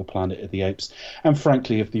Escape from the Planet of the Apes. And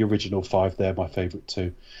frankly, of the original 5, they're my favourite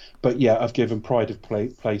too. But yeah, I've given Pride of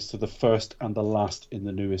Place to the first and the last in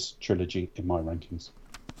the newest trilogy in my rankings.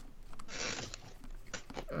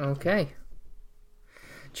 Okay.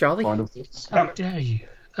 Charlie? Final thoughts? How dare you?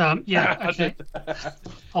 Yeah, okay.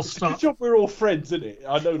 I'll start. Good job we're all friends, isn't it?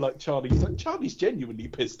 I know, like, Charlie's genuinely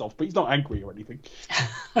pissed off, but he's not angry or anything.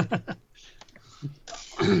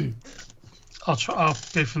 I'll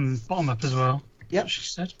go from bottom up as well. Yep. She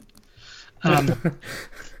said.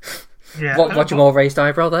 Yeah. What your more raised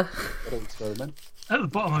eyebrow there? What an experiment. At the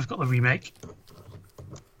bottom, I've got the remake.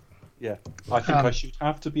 Yeah, I think I should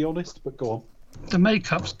have, to be honest, but go on. The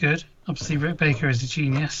makeup's good. Obviously, Rick Baker is a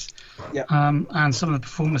genius. Yeah. And some of the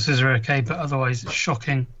performances are okay, but otherwise it's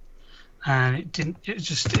shocking. And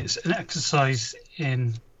it's an exercise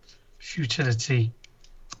in futility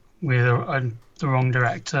with the wrong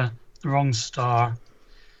director, the wrong star,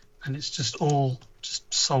 and it's just all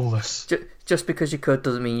just soulless. Just because you could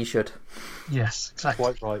doesn't mean you should. Yes,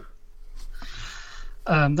 exactly. Quite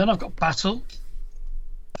right. Then I've got Battle,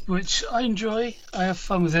 which I enjoy. I have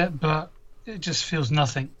fun with it, but it just feels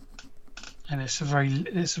nothing. And it's a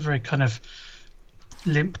very kind of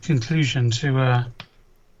limp conclusion to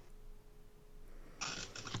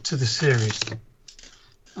the series.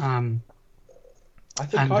 I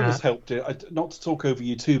think I was helped it. Not to talk over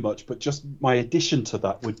you too much, but just my addition to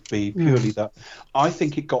that would be purely that I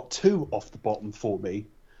think it got 2 off the bottom for me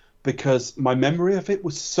because my memory of it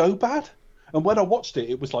was so bad. And when I watched it,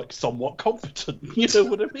 it was like somewhat competent. You know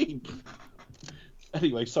what I mean?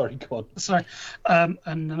 Anyway, sorry, go on. Sorry. And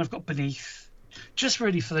then I've got Beneath, just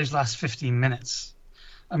really for those last 15 minutes.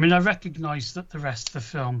 I mean, I recognise that the rest of the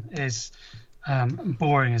film is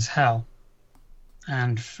boring as hell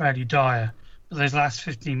and fairly dire. But those last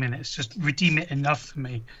 15 minutes just redeem it enough for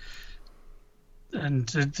me. And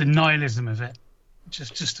the nihilism of it,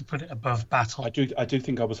 just to put it above Battle. I do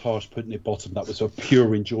think I was harsh putting it bottom. That was a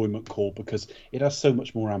pure enjoyment call because it has so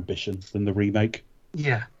much more ambition than the remake.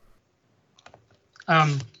 Yeah. At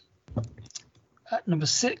number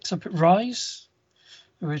 6, I put Rise,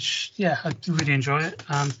 which, yeah, I really enjoy it.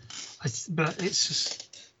 But it's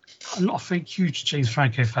just, I'm not a huge James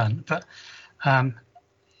Franco fan, but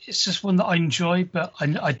it's just one that I enjoy, but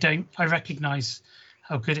I recognise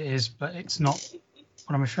how good it is, but it's not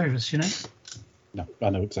one of my favourites, you know? No, I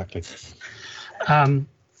know exactly. Then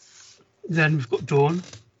we've got Dawn.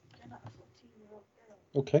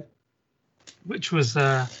 Okay. Which was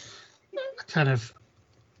kind of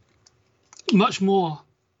much more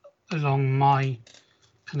along my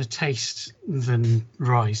kind of taste than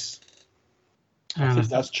Rise. I think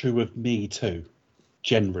that's true of me too,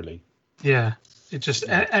 generally. Yeah, it just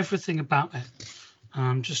everything about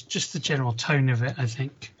it, just the general tone of it. I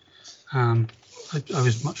think I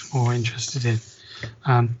was much more interested in.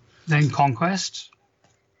 Then Conquest.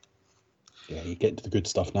 Yeah, you get into the good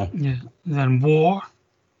stuff now. Yeah. Then War.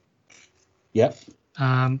 Yep.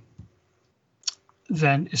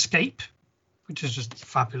 Then Escape, which is just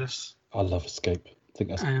fabulous. I love Escape. I think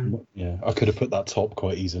that's I could have put that top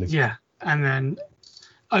quite easily. Yeah, and then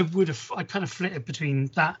I kind of flitted between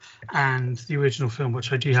that and the original film,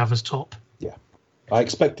 which I do have as top. Yeah, I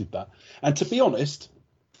expected that. And to be honest,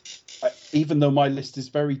 even though my list is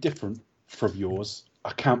very different from yours,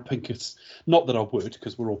 I can't pick it. Not that I would,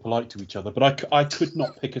 because we're all polite to each other, but I could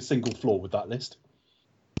not pick a single flaw with that list.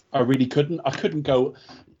 I really couldn't. I couldn't go.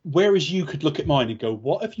 Whereas you could look at mine and go,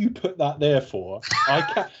 "What have you put that there for?"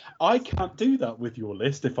 I can't do that with your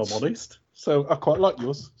list, if I'm honest. So I quite like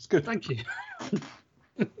yours. It's good. Thank you.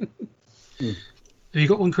 Have you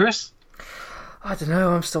got one, Chris? I don't know.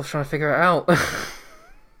 I'm still trying to figure it out.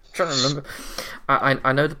 Trying to remember.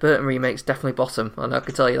 I know the Burton remake's definitely bottom, and I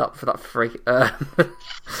can tell you that for free. I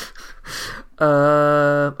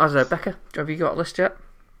don't know, Becca. Have you got a list yet?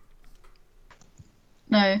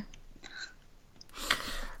 No.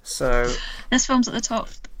 So this film's at the top,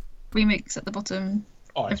 remakes at the bottom,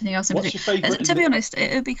 everything else in What's between. your favourite? To be honest,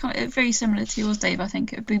 it would be very similar to yours, Dave. I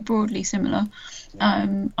think it would be broadly similar.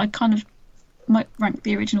 I kind of might rank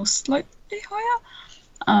the original slightly higher.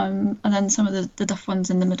 And then some of the Duff ones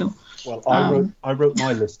in the middle. Well, I wrote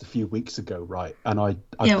my list a few weeks ago, right? And I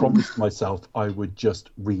Yeah. promised myself I would just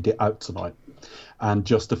read it out tonight and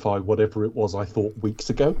justify whatever it was I thought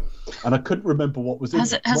weeks ago. And I couldn't remember what was in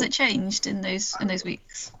it. Has it changed in those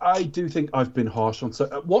weeks? I do think I've been harsh on.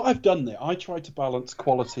 So what I've done there, I try to balance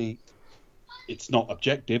quality. It's not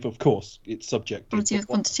objective, of course. It's subjective. Quality but with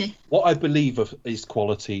quantity. What I believe is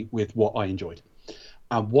quality with what I enjoyed.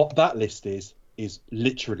 And what that list is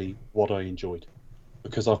literally what I enjoyed.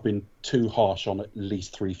 Because I've been too harsh on at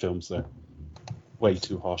least 3 films there. Way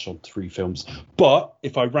too harsh on 3 films. But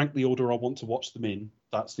if I rank the order I want to watch them in,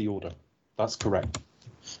 that's the order. That's correct.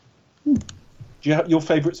 Do you have your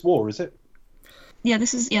favourite's War, is it? Yeah,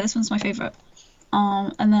 this one's my favourite.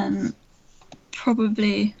 And then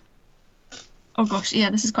probably, oh gosh, yeah,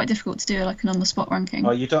 this is quite difficult to do like an on the spot ranking.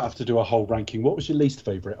 You don't have to do a whole ranking. What was your least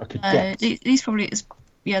favourite? I could guess. These probably is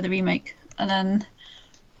the remake, and then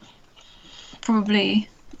probably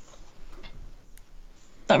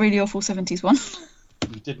that really awful 70s one.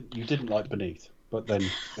 You didn't like Beneath, but then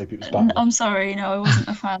maybe it was Batman. I'm sorry, no, I wasn't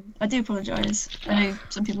a fan. I do apologise. I know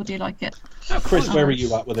some people do like it. Chris, where are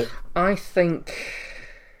you at with it? I think.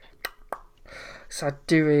 So I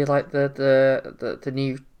do really like the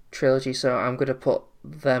new trilogy, so I'm going to put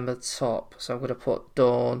them at the top. So I'm going to put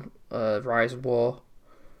Dawn, Rise of War.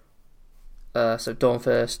 So Dawn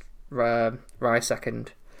first, Rise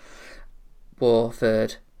second, War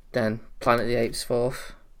third, then Planet of the Apes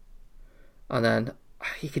fourth, and then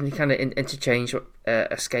you can kind of interchange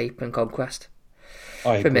Escape and Conquest.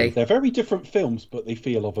 I agree. For me, they're very different films, but they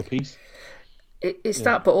feel of a piece. It's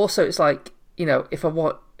that, but also it's like, you know, if I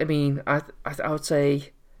want, I mean, I would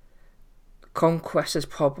say Conquest is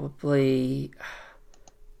probably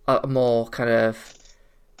a more kind of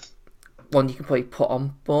one you can probably put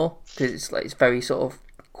on more, because it's very sort of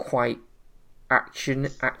quite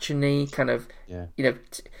actiony kind of, Yeah. you know,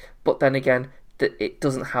 but then again that it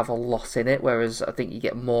doesn't have a lot in it, whereas I think you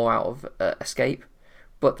get more out of Escape,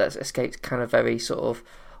 but that Escape's kind of very sort of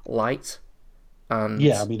light. And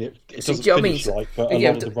Yeah, I mean, it doesn't do you know what I finish mean? like, but a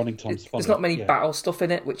lot of the running time's funny. There's not many Yeah. battle stuff in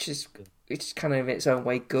it, which is kind of in its own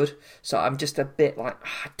way good. So I'm just a bit like,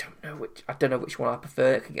 I don't know which one I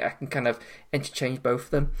prefer. I can kind of interchange both of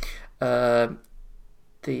them.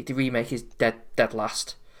 The remake is dead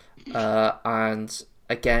last, and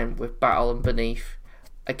again with Battle and Beneath,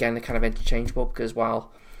 again they're kind of interchangeable, because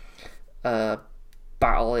while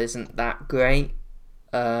Battle isn't that great,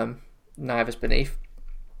 neither's Beneath,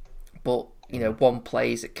 but you know, one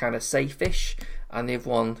plays it kind of safe-ish, and the other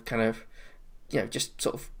one kind of, you know, just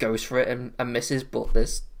sort of goes for it and misses. But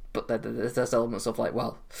there's elements of like,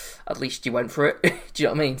 well, at least you went for it. Do you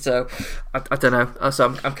know what I mean? So I don't know.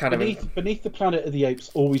 So I'm kind of Beneath the Planet of the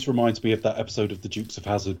Apes always reminds me of that episode of The Dukes of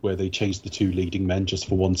Hazzard where they changed the 2 leading men just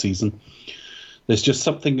for 1 season. There's just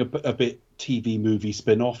something a bit TV movie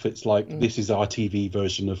spin-off. It's like this is our TV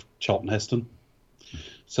version of Charlton Heston.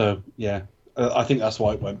 So yeah. I think that's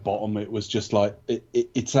why it went bottom. It was just like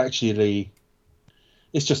it's actually,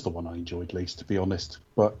 it's just the one I enjoyed least, to be honest.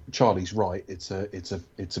 But Charlie's right. It's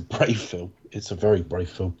a brave film. It's a very brave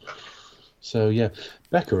film. So yeah,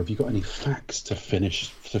 Becca, have you got any facts to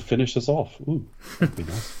finish us off? Ooh, that'd be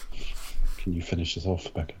nice. Can you finish us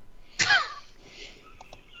off, Becca?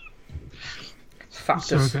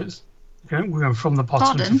 factors. We're going from the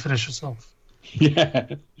bottom Pardon? to finish us off. Yeah.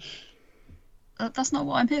 That's not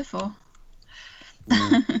what I'm here for.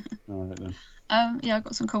 All right then. Yeah, I've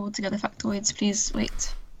got some cobbled together factoids. Please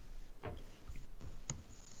wait.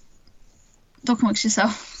 Talk amongst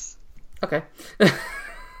yourselves. Okay.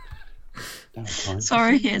 Now it's time to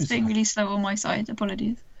Sorry, finish it's being us really slow on my side.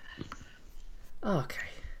 Apologies. Okay.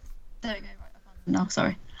 There we go. Right, I found it now.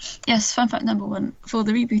 Sorry. Yes, fun fact number 1. For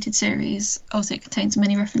the rebooted series, also it contains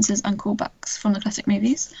many references and callbacks from the classic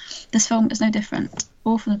movies. This film is no different.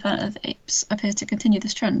 War from the Planet of the Apes appears to continue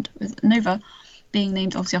this trend, with Nova being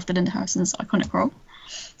named obviously after Linda Harrison's iconic role,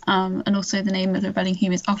 and also the name of the rebelling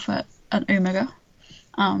humans Alpha and Omega,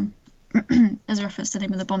 as a reference to the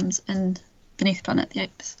name of the bombs in Beneath Planet of the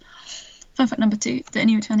Apes. Fun fact number 2, the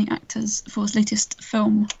only returning actors for his latest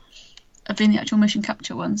film have been the actual motion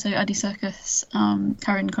capture one, so Andy Serkis,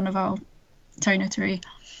 Karen Connell, Terry Notary,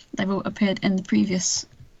 they've all appeared in the previous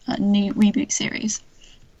new reboot series.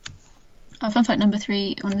 Fun fact number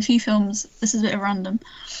 3, one of the few films, this is a bit of random,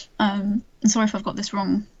 and sorry if I've got this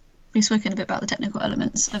wrong, we've spoken a bit about the technical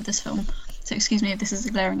elements of this film, so excuse me if this is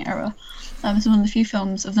a glaring error. This is one of the few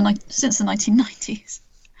films of since the 1990s,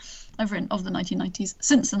 I've written of the 1990s,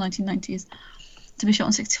 since the 1990s, to be shot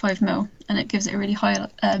on 65mm, and it gives it a really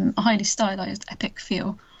highly stylized, epic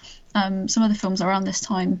feel. Some of the films around this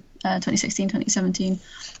time, 2016, 2017,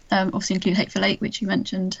 obviously include Hateful Eight, which you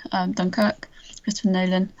mentioned, Dunkirk, Christopher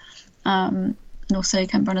Nolan, and also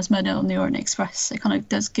Ken Branagh's Murder on the Orient Express. It kind of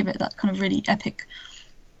does give it that kind of really epic,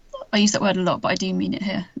 I use that word a lot, but I do mean it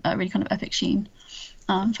here, really kind of epic sheen.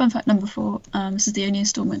 Fun fact number 4, this is the only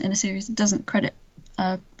instalment in a series that doesn't credit,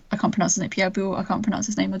 I can't pronounce his name, Pierre Boulle, I can't pronounce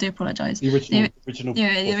his name, I do apologise.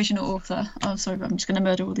 The original author. Oh, sorry, but I'm just going to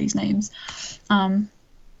murder all these names.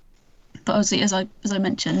 But obviously, as I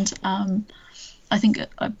mentioned, I think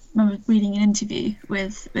I remember reading an interview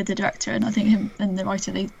with the director, and I think him and the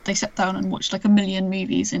writer, they sat down and watched like a million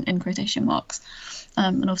movies in quotation marks.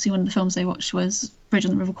 And obviously one of the films they watched was Bridge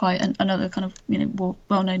on the River Kwai, and another kind of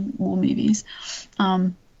well-known war movies.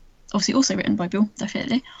 Obviously also written by Bill,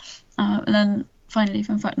 definitely. And then finally,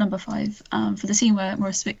 fun fact number 5, for the scene where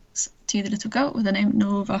Morris speaks to the little girl with the name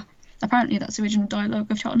Norova. Apparently that's the original dialogue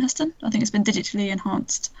of Charlton Heston. I think it's been digitally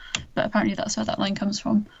enhanced, but apparently that's where that line comes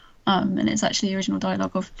from. And it's actually the original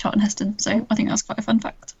dialogue of Charlton Heston. So I think that's quite a fun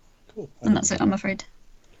fact. Cool. And that's it, I'm afraid.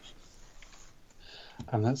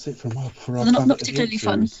 And that's it from our They're not particularly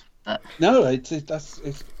fun, but no,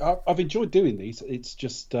 I've enjoyed doing these. It's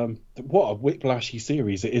just what a whiplashy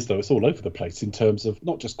series it is, though. It's all over the place in terms of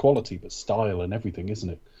not just quality but style and everything, isn't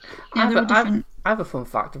it? yeah, they're all different. I have a fun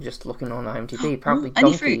fact of just looking on IMDb. Apparently,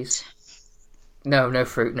 Any donkeys. No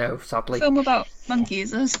fruit. No, sadly. Film about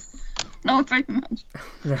monkeys is not very much.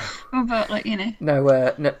 No. What about like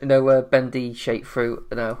No bendy shaped fruit.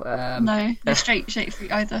 No. no straight shaped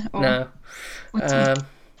fruit either. Or No.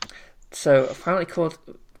 So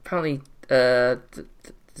apparently, the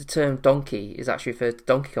term donkey is actually referred to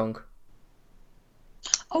Donkey Kong.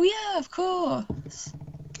 Oh yeah, of course.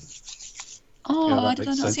 Oh, Yeah, I that did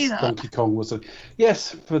makes not sense. see that. Donkey Kong was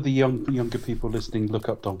yes, for the younger people listening, look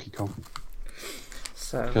up Donkey Kong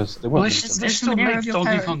So because they Well, weren't. they still souvenir make of your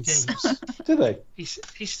Donkey Kong parents. games. Do they? He's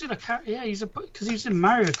still a character. Yeah, because he was in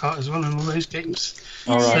Mario Kart as well and all those games.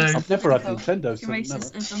 All right. So- I've never had Cool. Nintendo, so Race never.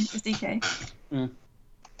 is DK.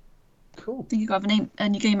 Cool. I think you got a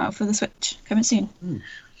new game out for the Switch coming soon. Hmm.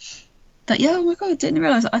 But yeah, oh my god, didn't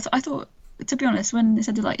realise. I thought, to be honest, when they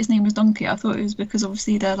said that, like his name was Donkey, I thought it was because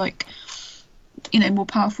obviously they're like, more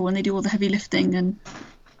powerful and they do all the heavy lifting and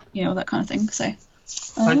all that kind of thing. So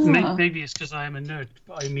Maybe it's because I am a nerd,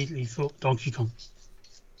 but I immediately thought Donkey Kong.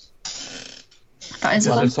 that is a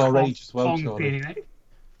Well, fun it's our Kong- age as well, Kong Charlie. being it.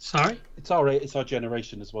 Sorry? It's our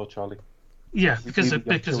generation as well, Charlie. Yeah, We because young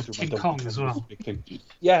of children King when Kong Donkey as was a well. big thing.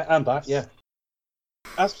 Yeah, and that, yeah.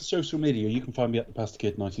 As for social media, you can find me at the Pastor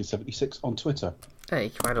Kid 1976 on Twitter. you can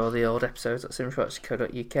find all the old episodes at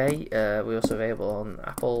cinematronics.co.uk. We're also available on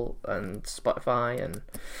Apple and Spotify and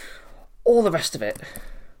all the rest of it.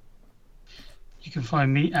 You can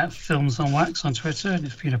find me at Films on Wax on Twitter, and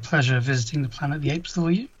it's been a pleasure visiting the Planet of the Apes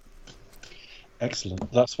with you.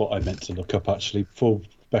 Excellent. That's what I meant to look up, actually, before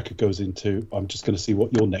Becca goes into, I'm just going to see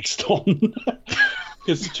what you're next on.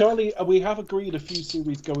 Because Charlie, we have agreed a few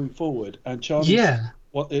series going forward, and Charlie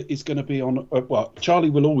is going to be on, well, Charlie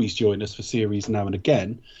will always join us for series now and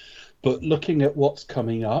again, but looking at what's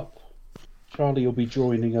coming up, Charlie will be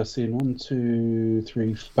joining us in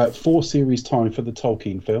about 4 series time for the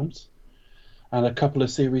Tolkien films, and a couple of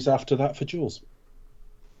series after that for Jules.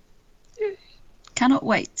 Cannot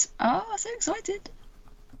wait. Oh, I'm so excited.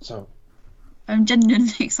 So, I'm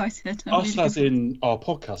genuinely excited. I'm us really as looking- in our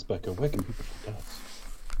podcast, Becca, where can people find us?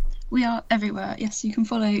 We are everywhere. Yes, you can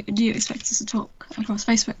follow Do You Expect Us to Talk across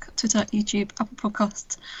Facebook, Twitter, YouTube, Apple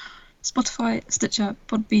Podcasts, Spotify, Stitcher,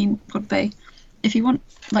 Podbean, Podbay. If you want,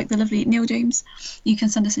 like the lovely Neil James, you can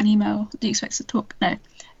send us an email. Do you expect us to talk? No,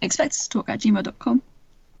 expect us to talk @gmail.com.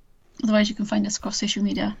 Otherwise, you can find us across social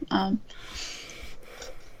media.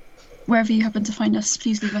 Wherever you happen to find us,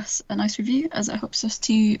 please leave us a nice review, as it helps us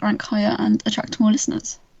to rank higher and attract more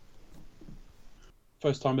listeners.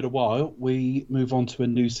 First time in a while, we move on to a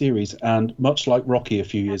new series, and much like Rocky a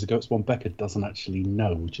few years ago, it's one Becca doesn't actually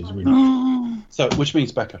know, which is really so. Which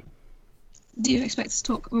means Becca. Do You Expect Us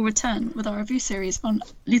to Talk will return with our review series on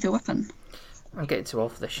Lethal Weapon. I'm getting too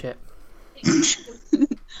old for this shit.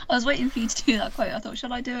 I was waiting for you to do that quote. I thought,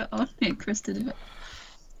 shall I do it or get Chris to do it?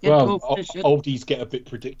 Well, oldies get a bit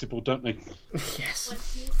predictable, don't they? Yes.